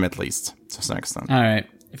against him, at least to some extent. All right,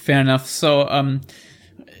 fair enough. So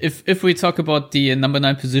if we talk about the number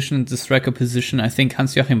 9 position, the striker position, I think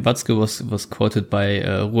Hans-Joachim Watzke was quoted by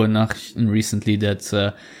Ruhr Nachrichten recently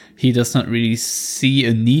that he does not really see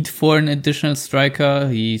a need for an additional striker.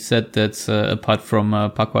 He said that apart from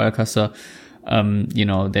Paco Alcácer,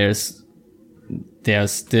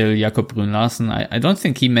 there's still Jakob Brun-Larsen. I don't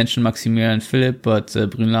think he mentioned Maximilian Philipp, but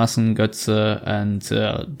Brun-Larsen, Götze, and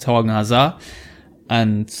Thorgan Hazard.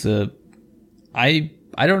 And I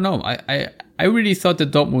don't know. I really thought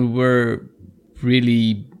that Dortmund were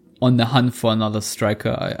really on the hunt for another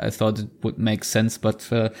striker. I thought it would make sense, but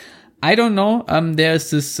I don't know. There's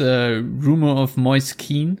this rumor of Moise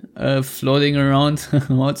Kean floating around.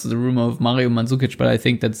 What's the rumor of Mario Mandzukic? But I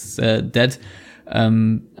think that's dead.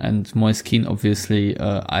 And Moise Kean, obviously,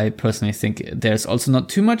 I personally think there's also not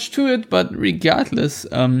too much to it. But regardless,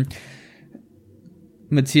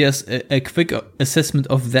 Matthias, a quick assessment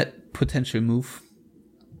of that potential move.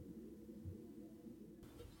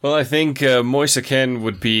 Well, I think Moise Kean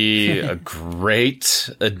would be a great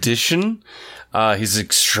addition. He's an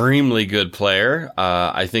extremely good player.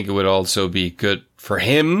 I think it would also be good for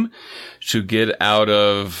him to get out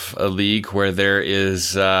of a league where there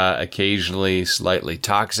is occasionally slightly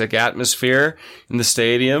toxic atmosphere in the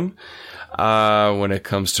stadium when it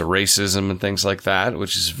comes to racism and things like that,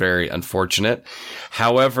 which is very unfortunate.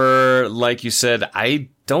 However, like you said, I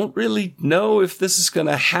don't really know if this is going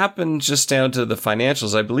to happen just down to the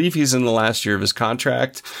financials. I believe he's in the last year of his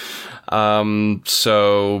contract.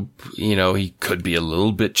 So, he could be a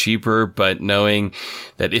little bit cheaper, but knowing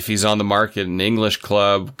that if he's on the market, an English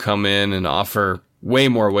club come in and offer way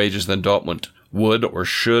more wages than Dortmund would or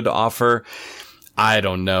should offer, I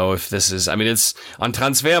don't know if this is, it's on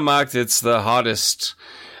Transfermarkt, it's the hottest,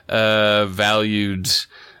 valued,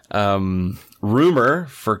 rumor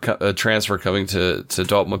for a transfer coming to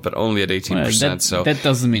Dortmund, but only at 18%. So that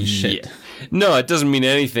doesn't mean shit. Yeah. No, it doesn't mean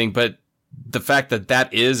anything, but the fact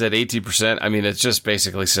that is at 18%, I mean, it just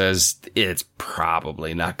basically says it's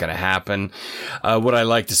probably not going to happen. Would I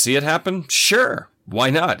like to see it happen? Sure.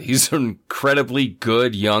 Why not? He's an incredibly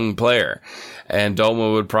good young player, and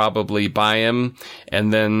Dortmund would probably buy him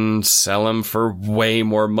and then sell him for way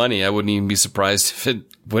more money. I wouldn't even be surprised if it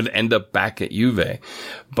would end up back at Juve.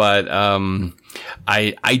 But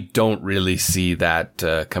I don't really see that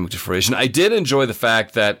coming to fruition. I did enjoy the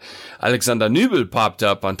fact that Alexander Nübel popped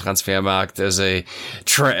up on Transfermarkt as a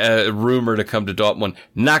rumor to come to Dortmund.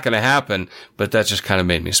 Not going to happen, but that just kind of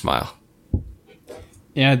made me smile.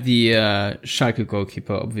 Yeah, the Schalke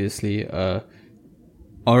goalkeeper, obviously,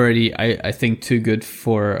 already, I think, too good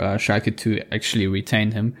for Schalke to actually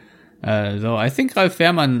retain him. Though I think Ralf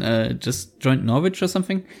Wehrmann just joined Norwich or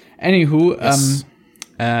something. Anywho, Yes.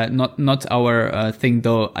 Not our thing,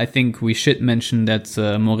 though. I think we should mention that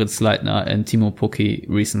Moritz Leitner and Timo Pukki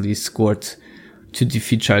recently scored to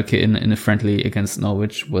defeat Schalke in a friendly against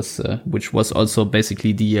Norwich, which was also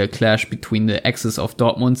basically the clash between the exes of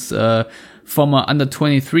Dortmund's former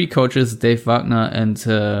under-23 coaches, Dave Wagner and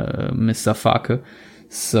Mr. Farke.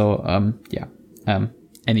 So,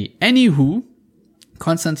 anywho,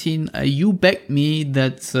 Konstantin, you begged me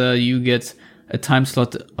that you get a time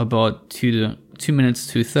slot about 2 minutes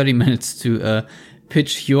to 30 minutes to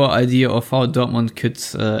pitch your idea of how Dortmund could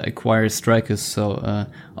acquire strikers. So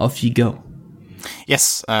off you go.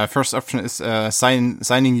 Yes, first option is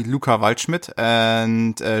signing Luca Waldschmidt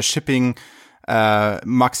and shipping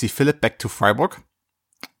Maxi Philipp back to Freiburg.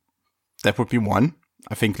 That would be one.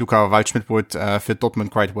 I think Luca Waldschmidt would fit Dortmund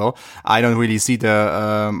quite well. I don't really see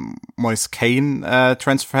the Moise Kean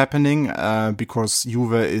transfer happening because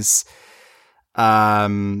Juve is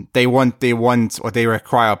they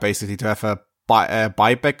require basically to have a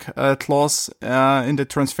buyback clause in the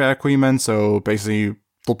transfer agreement. So basically,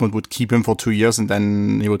 Dortmund would keep him for 2 years and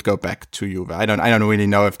then he would go back to Juve. I don't really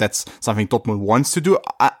know if that's something Dortmund wants to do.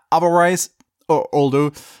 Otherwise,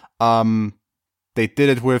 although they did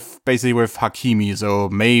it with Hakimi, so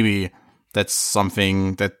maybe that's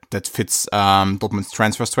something that fits Dortmund's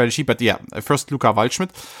transfer strategy. But yeah, first Luca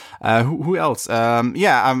Waldschmidt. Who else?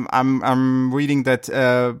 I'm reading that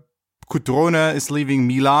Cutrone is leaving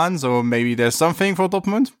Milan, so maybe there's something for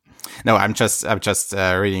Dortmund. No, I'm just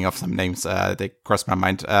reading off some names that crossed my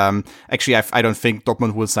mind. Actually, I don't think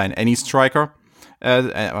Dortmund will sign any striker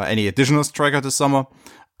or any additional striker this summer.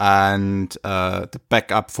 And the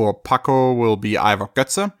backup for Paco will be either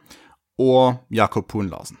Götze or Jakob Poon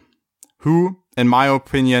Larsen, who, in my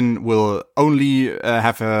opinion, will only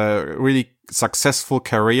have a really successful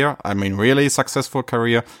career. I mean, really successful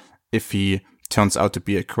career if he turns out to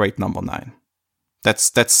be a great number 9. That's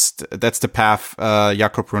the path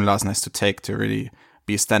Jakob Poon Larsen has to take to really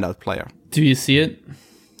be a standout player. Do you see it?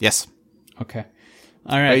 Yes. Okay.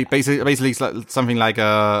 All right. Basically, it's like something like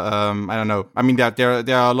I don't know. I mean, there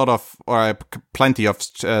are a lot of or plenty of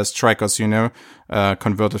strikers,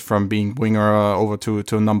 converted from being winger over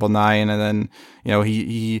to number 9, and then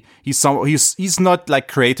he's not like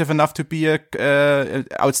creative enough to be a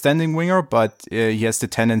outstanding winger, but he has the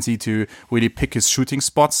tendency to really pick his shooting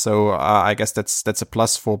spots. So I guess that's a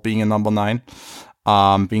plus for being a number 9.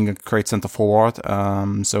 Being a great center forward.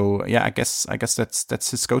 So yeah, I guess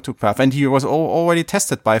that's his go-to path. And he was already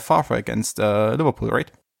tested by Favre against Liverpool,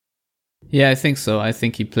 right? Yeah, I think so. I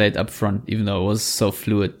think he played up front, even though it was so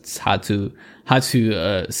fluid. It's hard to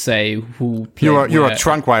say who played. You were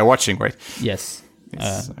drunk while watching, right? Yes.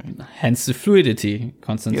 Hence the fluidity,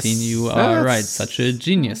 Konstantin. Yes, you are right. Such a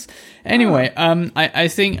genius. Anyway, I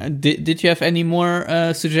think did you have any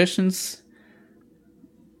more suggestions?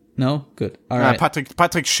 No? Good. All right. Patrick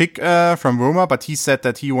Schick from Roma, but he said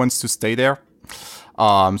that he wants to stay there.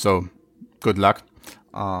 So good luck.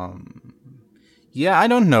 Yeah, I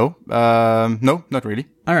don't know. No, not really.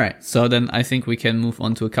 All right. So then I think we can move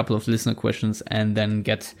on to a couple of listener questions and then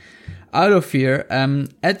get out of here.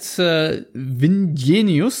 At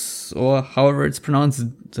Vingenius, or however it's pronounced,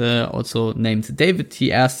 also named David,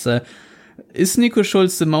 he asks, is Nico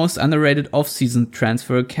Schulz the most underrated off-season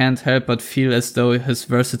transfer? Can't help but feel as though his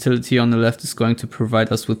versatility on the left is going to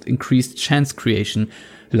provide us with increased chance creation.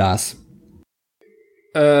 Lars?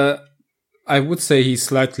 I would say he's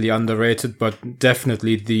slightly underrated, but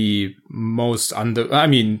definitely the most apart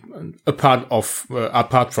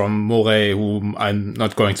from Moret, whom I'm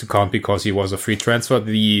not going to count because he was a free transfer,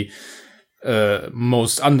 the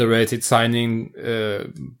most underrated signing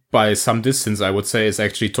by some distance, I would say, is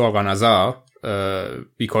actually Torgan Hazard.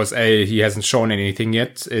 because he hasn't shown anything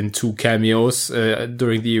yet in 2 cameos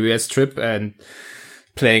during the US trip and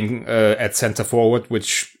playing at center forward,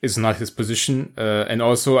 which is not his position. And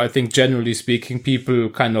also, I think generally speaking, people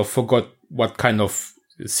kind of forgot what kind of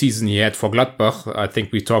season he had for Gladbach. I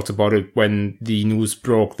think we talked about it when the news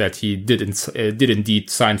broke that he did indeed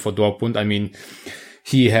sign for Dortmund. I mean,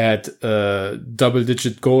 he had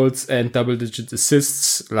double-digit goals and double-digit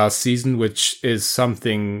assists last season, which is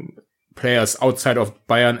something players outside of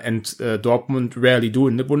Bayern and Dortmund rarely do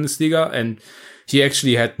in the Bundesliga. And he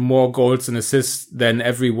actually had more goals and assists than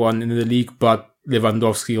everyone in the league but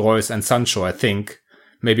Lewandowski, Reus, and Sancho, I think.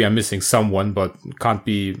 Maybe I'm missing someone, but can't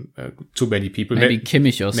be too many people. Maybe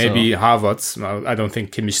Kimmich or so. Maybe Havertz. I don't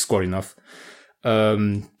think Kimmich scored enough.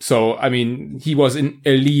 So, I mean, he was in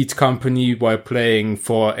elite company while playing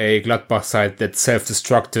for a Gladbach side that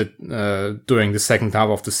self-destructed during the second half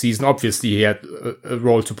of the season. Obviously, he had a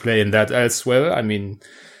role to play in that as well. I mean,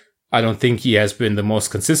 I don't think he has been the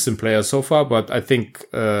most consistent player so far, but I think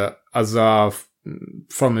Hazard,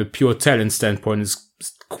 from a pure talent standpoint, is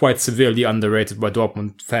quite severely underrated by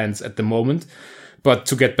Dortmund fans at the moment. But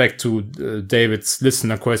to get back to David's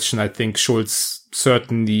listener question, I think Schulz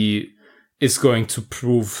certainly is going to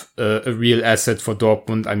prove a real asset for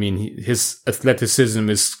Dortmund. I mean, his athleticism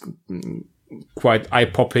is quite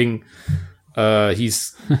eye-popping.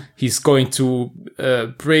 He's going to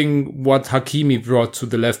bring what Hakimi brought to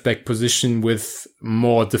the left-back position with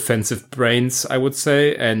more defensive brains, I would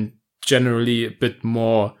say, and generally a bit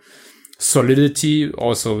more solidity.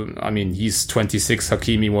 Also, I mean, he's 26,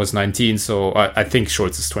 Hakimi was 19, so I think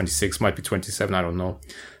Schulz is 26, might be 27, I don't know.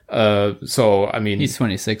 So, I mean, he's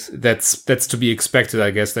 26. That's to be expected,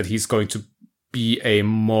 I guess, that he's going to be a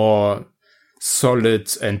more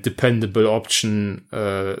solid and dependable option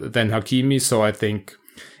than Hakimi. So I think,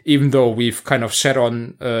 even though we've kind of shat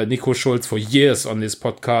on Nico Schulz for years on this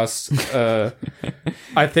podcast,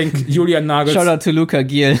 I think Julian Nagelsmann. Shout out to Luca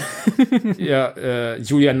Giel.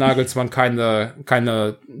 Julian Nagelsmann kind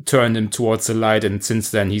of turned him towards the light, and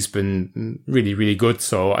since then he's been really, really good.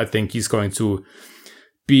 So I think he's going to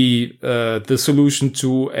be the solution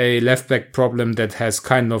to a left-back problem that has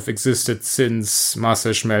kind of existed since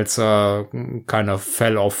Marcel Schmelzer kind of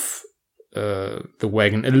fell off the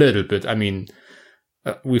wagon a little bit. I mean,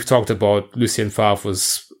 we've talked about Lucien Favre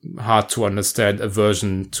was hard to understand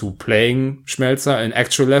aversion to playing Schmelzer, an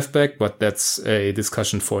actual left-back, but that's a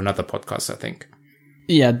discussion for another podcast, I think.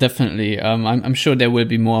 Yeah, definitely. I'm sure there will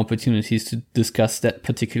be more opportunities to discuss that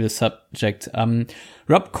particular subject.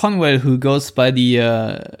 Rob Conwell, who goes by the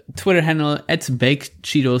Twitter handle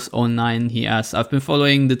 @BakedCheetos09, he asks, I've been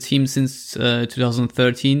following the team since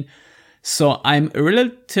 2013, so I'm a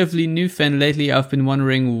relatively new fan lately. I've been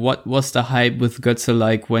wondering, what was the hype with Götze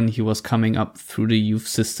like when he was coming up through the youth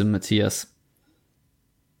system, Matthias?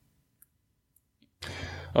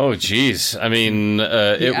 Oh, geez. I mean,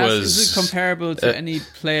 Is it comparable to any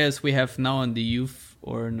players we have now in the youth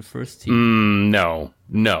or in the first team? No.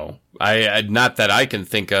 I not that I can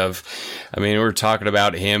think of. I mean, we're talking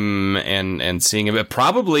about him and seeing him.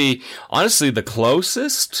 Probably, honestly, the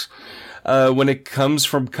closest when it comes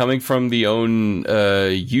from coming from the own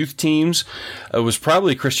youth teams was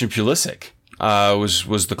probably Christian Pulisic.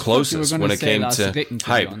 Was the closest when it came to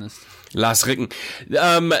hype. Lars Ricken.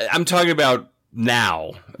 I'm talking about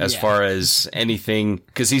now, as far as anything,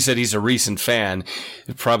 because he said he's a recent fan.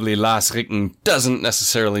 Probably Lars Ricken doesn't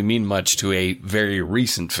necessarily mean much to a very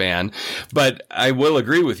recent fan, but I will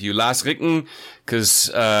agree with you, Lars Ricken, because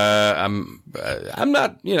I'm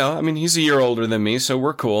not, I mean, he's a year older than me, so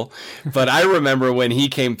we're cool. But I remember when he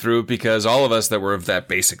came through, because all of us that were of that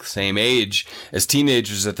basic same age as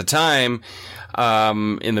teenagers at the time,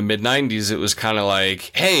 in the mid-90s, it was kind of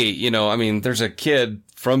like, hey, I mean, there's a kid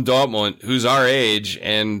from Dortmund who's our age,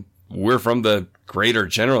 and we're from the greater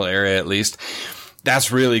general area, at least.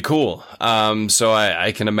 That's really cool. So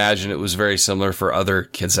I can imagine it was very similar for other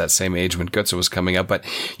kids that same age when Götze was coming up. But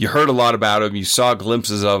you heard a lot about him, you saw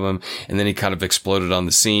glimpses of him, and then he kind of exploded on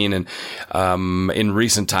the scene. And in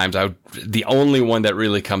recent times, the only one that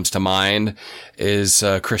really comes to mind is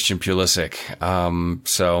Christian Pulisic.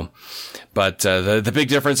 But the big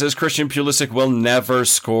difference is Christian Pulisic will never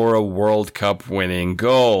score a World Cup winning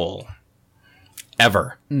goal.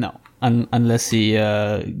 Ever. No. Unless he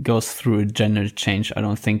goes through a gender change. I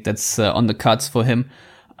don't think that's on the cards for him.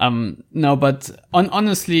 No, but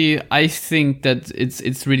honestly, I think that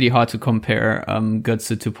it's really hard to compare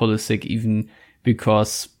Götze to Pulisic, even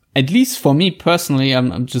because, at least for me personally,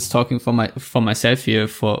 I'm just talking for myself here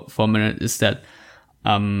for a minute, is that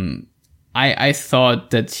I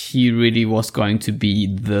thought that he really was going to be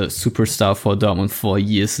the superstar for Dortmund for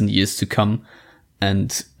years and years to come.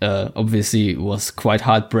 And obviously it was quite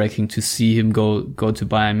heartbreaking to see him go to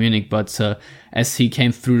Bayern Munich. But as he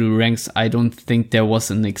came through the ranks, I don't think there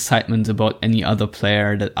was an excitement about any other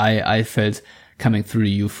player that I felt coming through the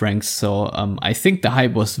youth ranks. So I think the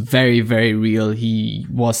hype was very, very real. He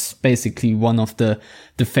was basically one of the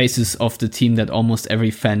faces of the team that almost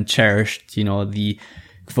every fan cherished, you know, the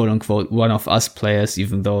quote-unquote one of us players,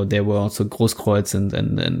 even though there were also Großkreuz and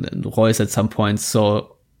Reus at some point.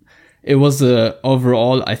 So it was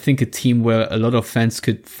overall, I think, a team where a lot of fans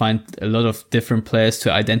could find a lot of different players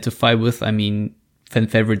to identify with. I mean, fan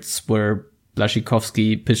favorites were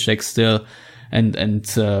Błaszczykowski, Piszczek still, and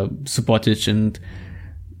Subotic, and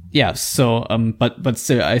yeah. So, but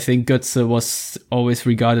still, I think Götze was always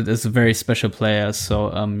regarded as a very special player.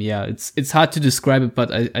 So, yeah, it's hard to describe it,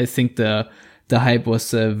 but I think the hype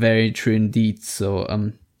was very true indeed. So,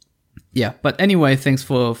 yeah. But anyway, thanks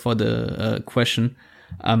for the question.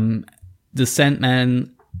 The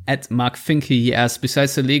Sandman at Mark Finke, he asked,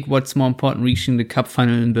 besides the league, what's more important, reaching the cup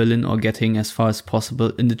final in Berlin or getting as far as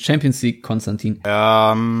possible in the Champions League, Konstantin?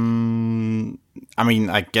 I mean,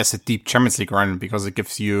 I guess a deep Champions League run, because it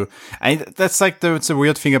gives you, that's like it's a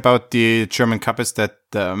weird thing about the German Cup is that,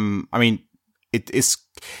 I mean, it's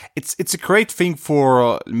a great thing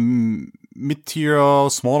for mid-tier,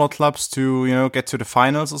 smaller clubs to, you know, get to the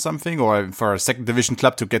finals or something, or for a second division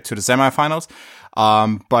club to get to the semifinals.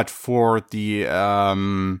 But for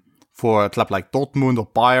for a club like Dortmund or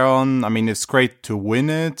Bayern, I mean, it's great to win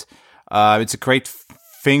it. It's a great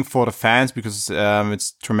thing for the fans because,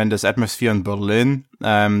 it's tremendous atmosphere in Berlin,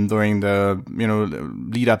 during the, you know,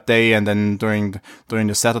 lead up day and then during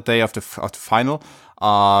the Saturday of the final.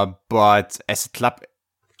 But as a club,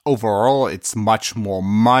 overall, it's much more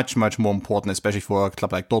important, especially for a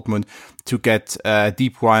club like Dortmund, to get a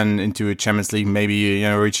deep run into a Champions League, maybe, you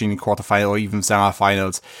know, reaching the quarterfinal or even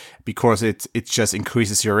semi-finals, because it just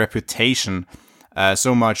increases your reputation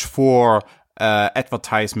so much for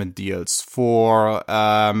advertisement deals, for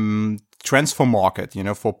transfer market, you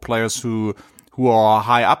know, for players who are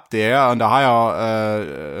high up there on the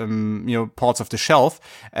higher, you know, parts of the shelf,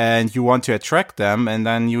 and you want to attract them, and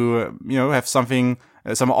then you know, have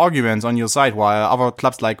some arguments on your side, while other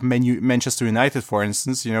clubs like Manchester United, for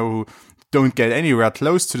instance, you know, who don't get anywhere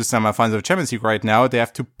close to the semifinals of Champions League right now, they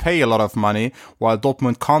have to pay a lot of money, while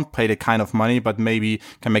Dortmund can't pay the kind of money, but maybe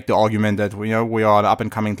can make the argument that, you know, we are an up and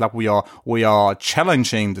coming club, we are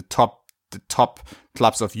challenging the top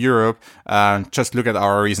clubs of Europe. Just look at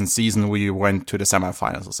our recent season, we went to the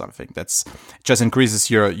semifinals or something. That's just increases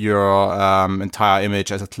your entire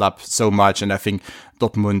image as a club so much, and I think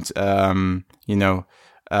Dortmund, you know,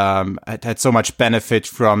 had so much benefit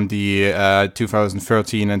from the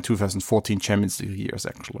 2013 and 2014 Champions League years,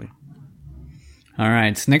 actually. All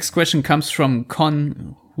right. Next question comes from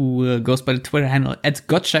Con, who goes by the Twitter handle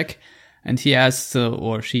 @Gottschalk, and he asks,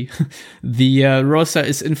 or she, the roster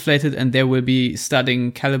is inflated and there will be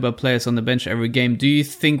starting caliber players on the bench every game. Do you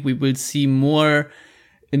think we will see more,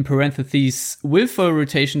 in parentheses, willful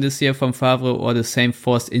rotation this year from Favre, or the same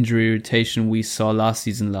forced injury rotation we saw last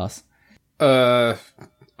season, Lars?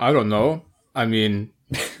 I don't know. I mean,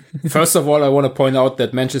 first of all, I want to point out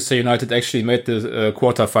that Manchester United actually made the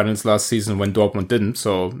quarterfinals last season when Dortmund didn't.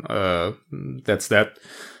 So that's that.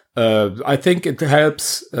 I think it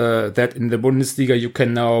helps that in the Bundesliga you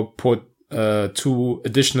can now put 2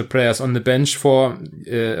 additional players on the bench for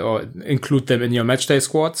or include them in your matchday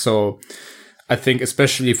squad. So I think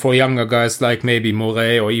especially for younger guys like maybe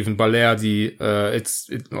Morey or even Balerdi,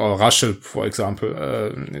 or Raschel, for example,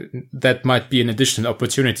 that might be an additional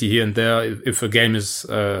opportunity here and there if a game is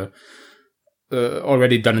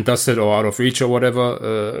already done and dusted or out of reach or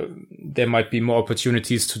whatever. There might be more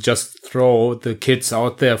opportunities to just throw the kids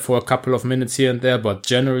out there for a couple of minutes here and there, but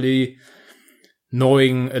generally,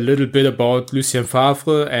 knowing a little bit about Lucien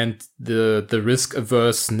Favre and the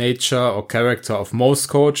risk-averse nature or character of most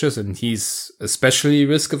coaches, and he's especially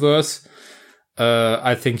risk-averse,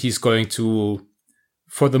 I think he's going to,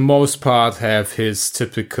 for the most part, have his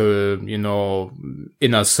typical, you know,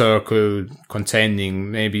 inner circle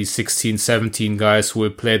containing maybe 16, 17 guys who will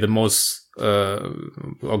play the most,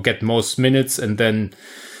 or get most minutes, and then,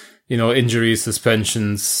 you know, injuries,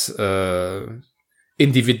 suspensions,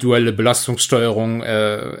 individuelle Belastungssteuerung,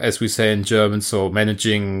 as we say in German, so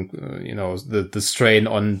managing, you know, the strain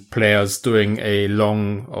on players during a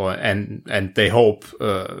long and they hope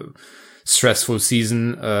stressful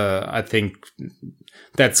season. I think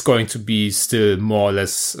that's going to be still more or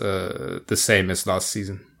less the same as last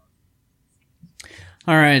season.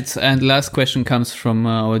 All right, and last question comes from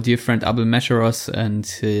our dear friend Abel Mesheros, and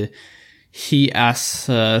he asks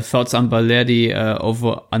thoughts on Balerdi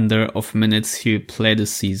over-under of minutes he'll play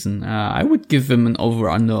this season. I would give him an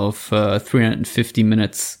over-under of 350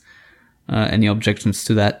 minutes. Any objections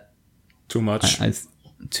to that? Too much.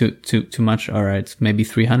 Too much? All right, maybe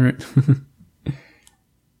 300?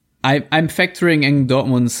 I'm factoring in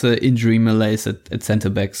Dortmund's injury malaise at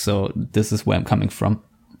centre-back, so this is where I'm coming from.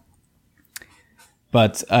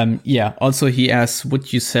 But yeah, also he asks,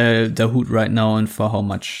 would you sell Dahoud right now and for how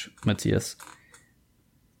much, Matthias?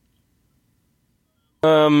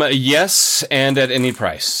 Yes, and at any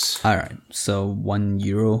price. All right, so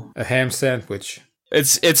 €1. A ham sandwich.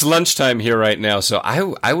 It's lunchtime here right now, so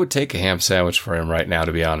I would take a ham sandwich for him right now,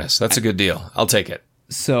 to be honest. That's a good deal. I'll take it.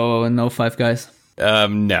 So no Five Guys?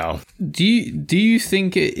 No. Do you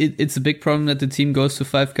think it's a big problem that the team goes to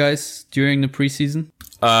Five Guys during the preseason?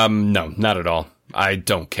 No, not at all. I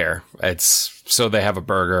don't care. It's so they have a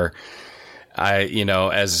burger.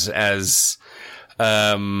 As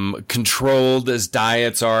controlled as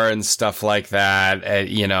diets are and stuff like that,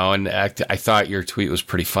 and I thought your tweet was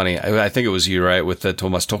pretty funny. I think it was you, right, with the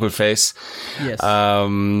Thomas Tuchel face. Yes.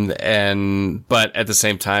 But at the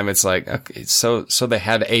same time, it's like, okay, so they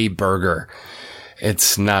had a burger.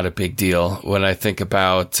 It's not a big deal when I think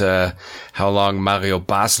about how long Mario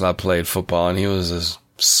Basler played football, and he was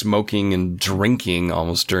smoking and drinking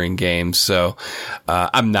almost during games. So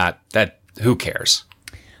I'm not that. Who cares?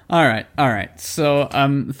 All right. So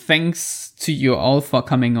thanks to you all for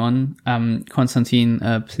coming on.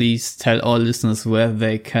 Konstantin, please tell all listeners where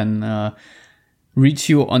they can reach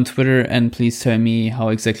you on Twitter, and please tell me how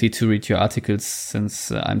exactly to read your articles,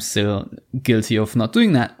 since I'm still guilty of not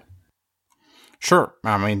doing that. Sure.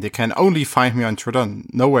 I mean, they can only find me on Twitter,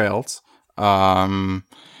 nowhere else.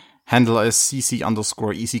 Handle is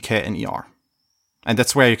cc_ECKNER. And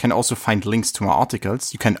that's where you can also find links to my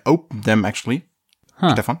articles. You can open them, actually.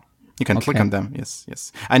 Stefan, you can click on them.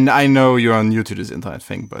 Yes. And I know you're new to this internet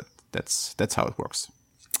thing, but that's how it works.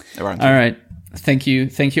 All right. Thank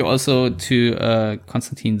you also to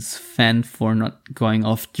Konstantin's fan for not going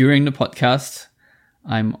off during the podcast.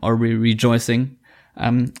 I'm already rejoicing.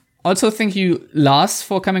 Also, thank you, Lars,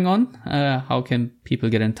 for coming on. How can people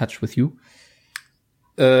get in touch with you?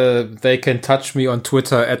 They can touch me on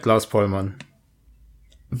Twitter at Lars Pollmann.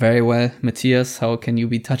 Very well. Matthias, how can you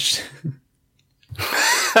be touched?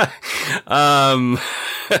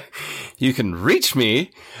 You can reach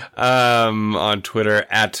me on Twitter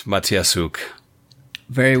at Matthias Hug.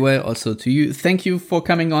 Very well. Also to you. Thank you for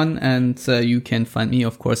coming on. And you can find me,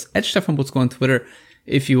 of course, at Stefan Butzko on Twitter.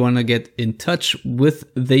 If you want to get in touch with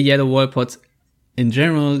the Yellow Wall Pod in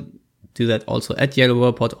general, do that also at Yellow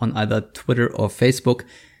Wall Pod on either Twitter or Facebook.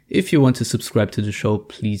 If you want to subscribe to the show,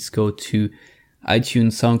 please go to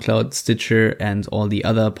iTunes, SoundCloud, Stitcher, and all the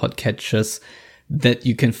other podcatchers that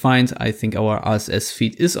you can find. I think our RSS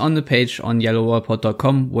feed is on the page on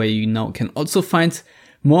yellowwallpod.com, where you now can also find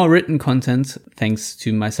more written content, thanks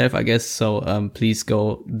to myself, I guess. So please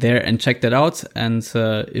go there and check that out. And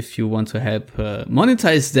if you want to help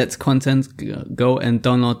monetize that content, go and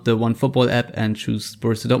download the OneFootball app and choose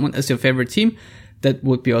Borussia Dortmund as your favorite team. That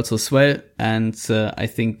would be also swell. And I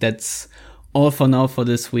think that's all for now for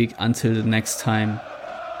this week. Until the next time,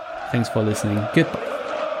 thanks for listening. Goodbye.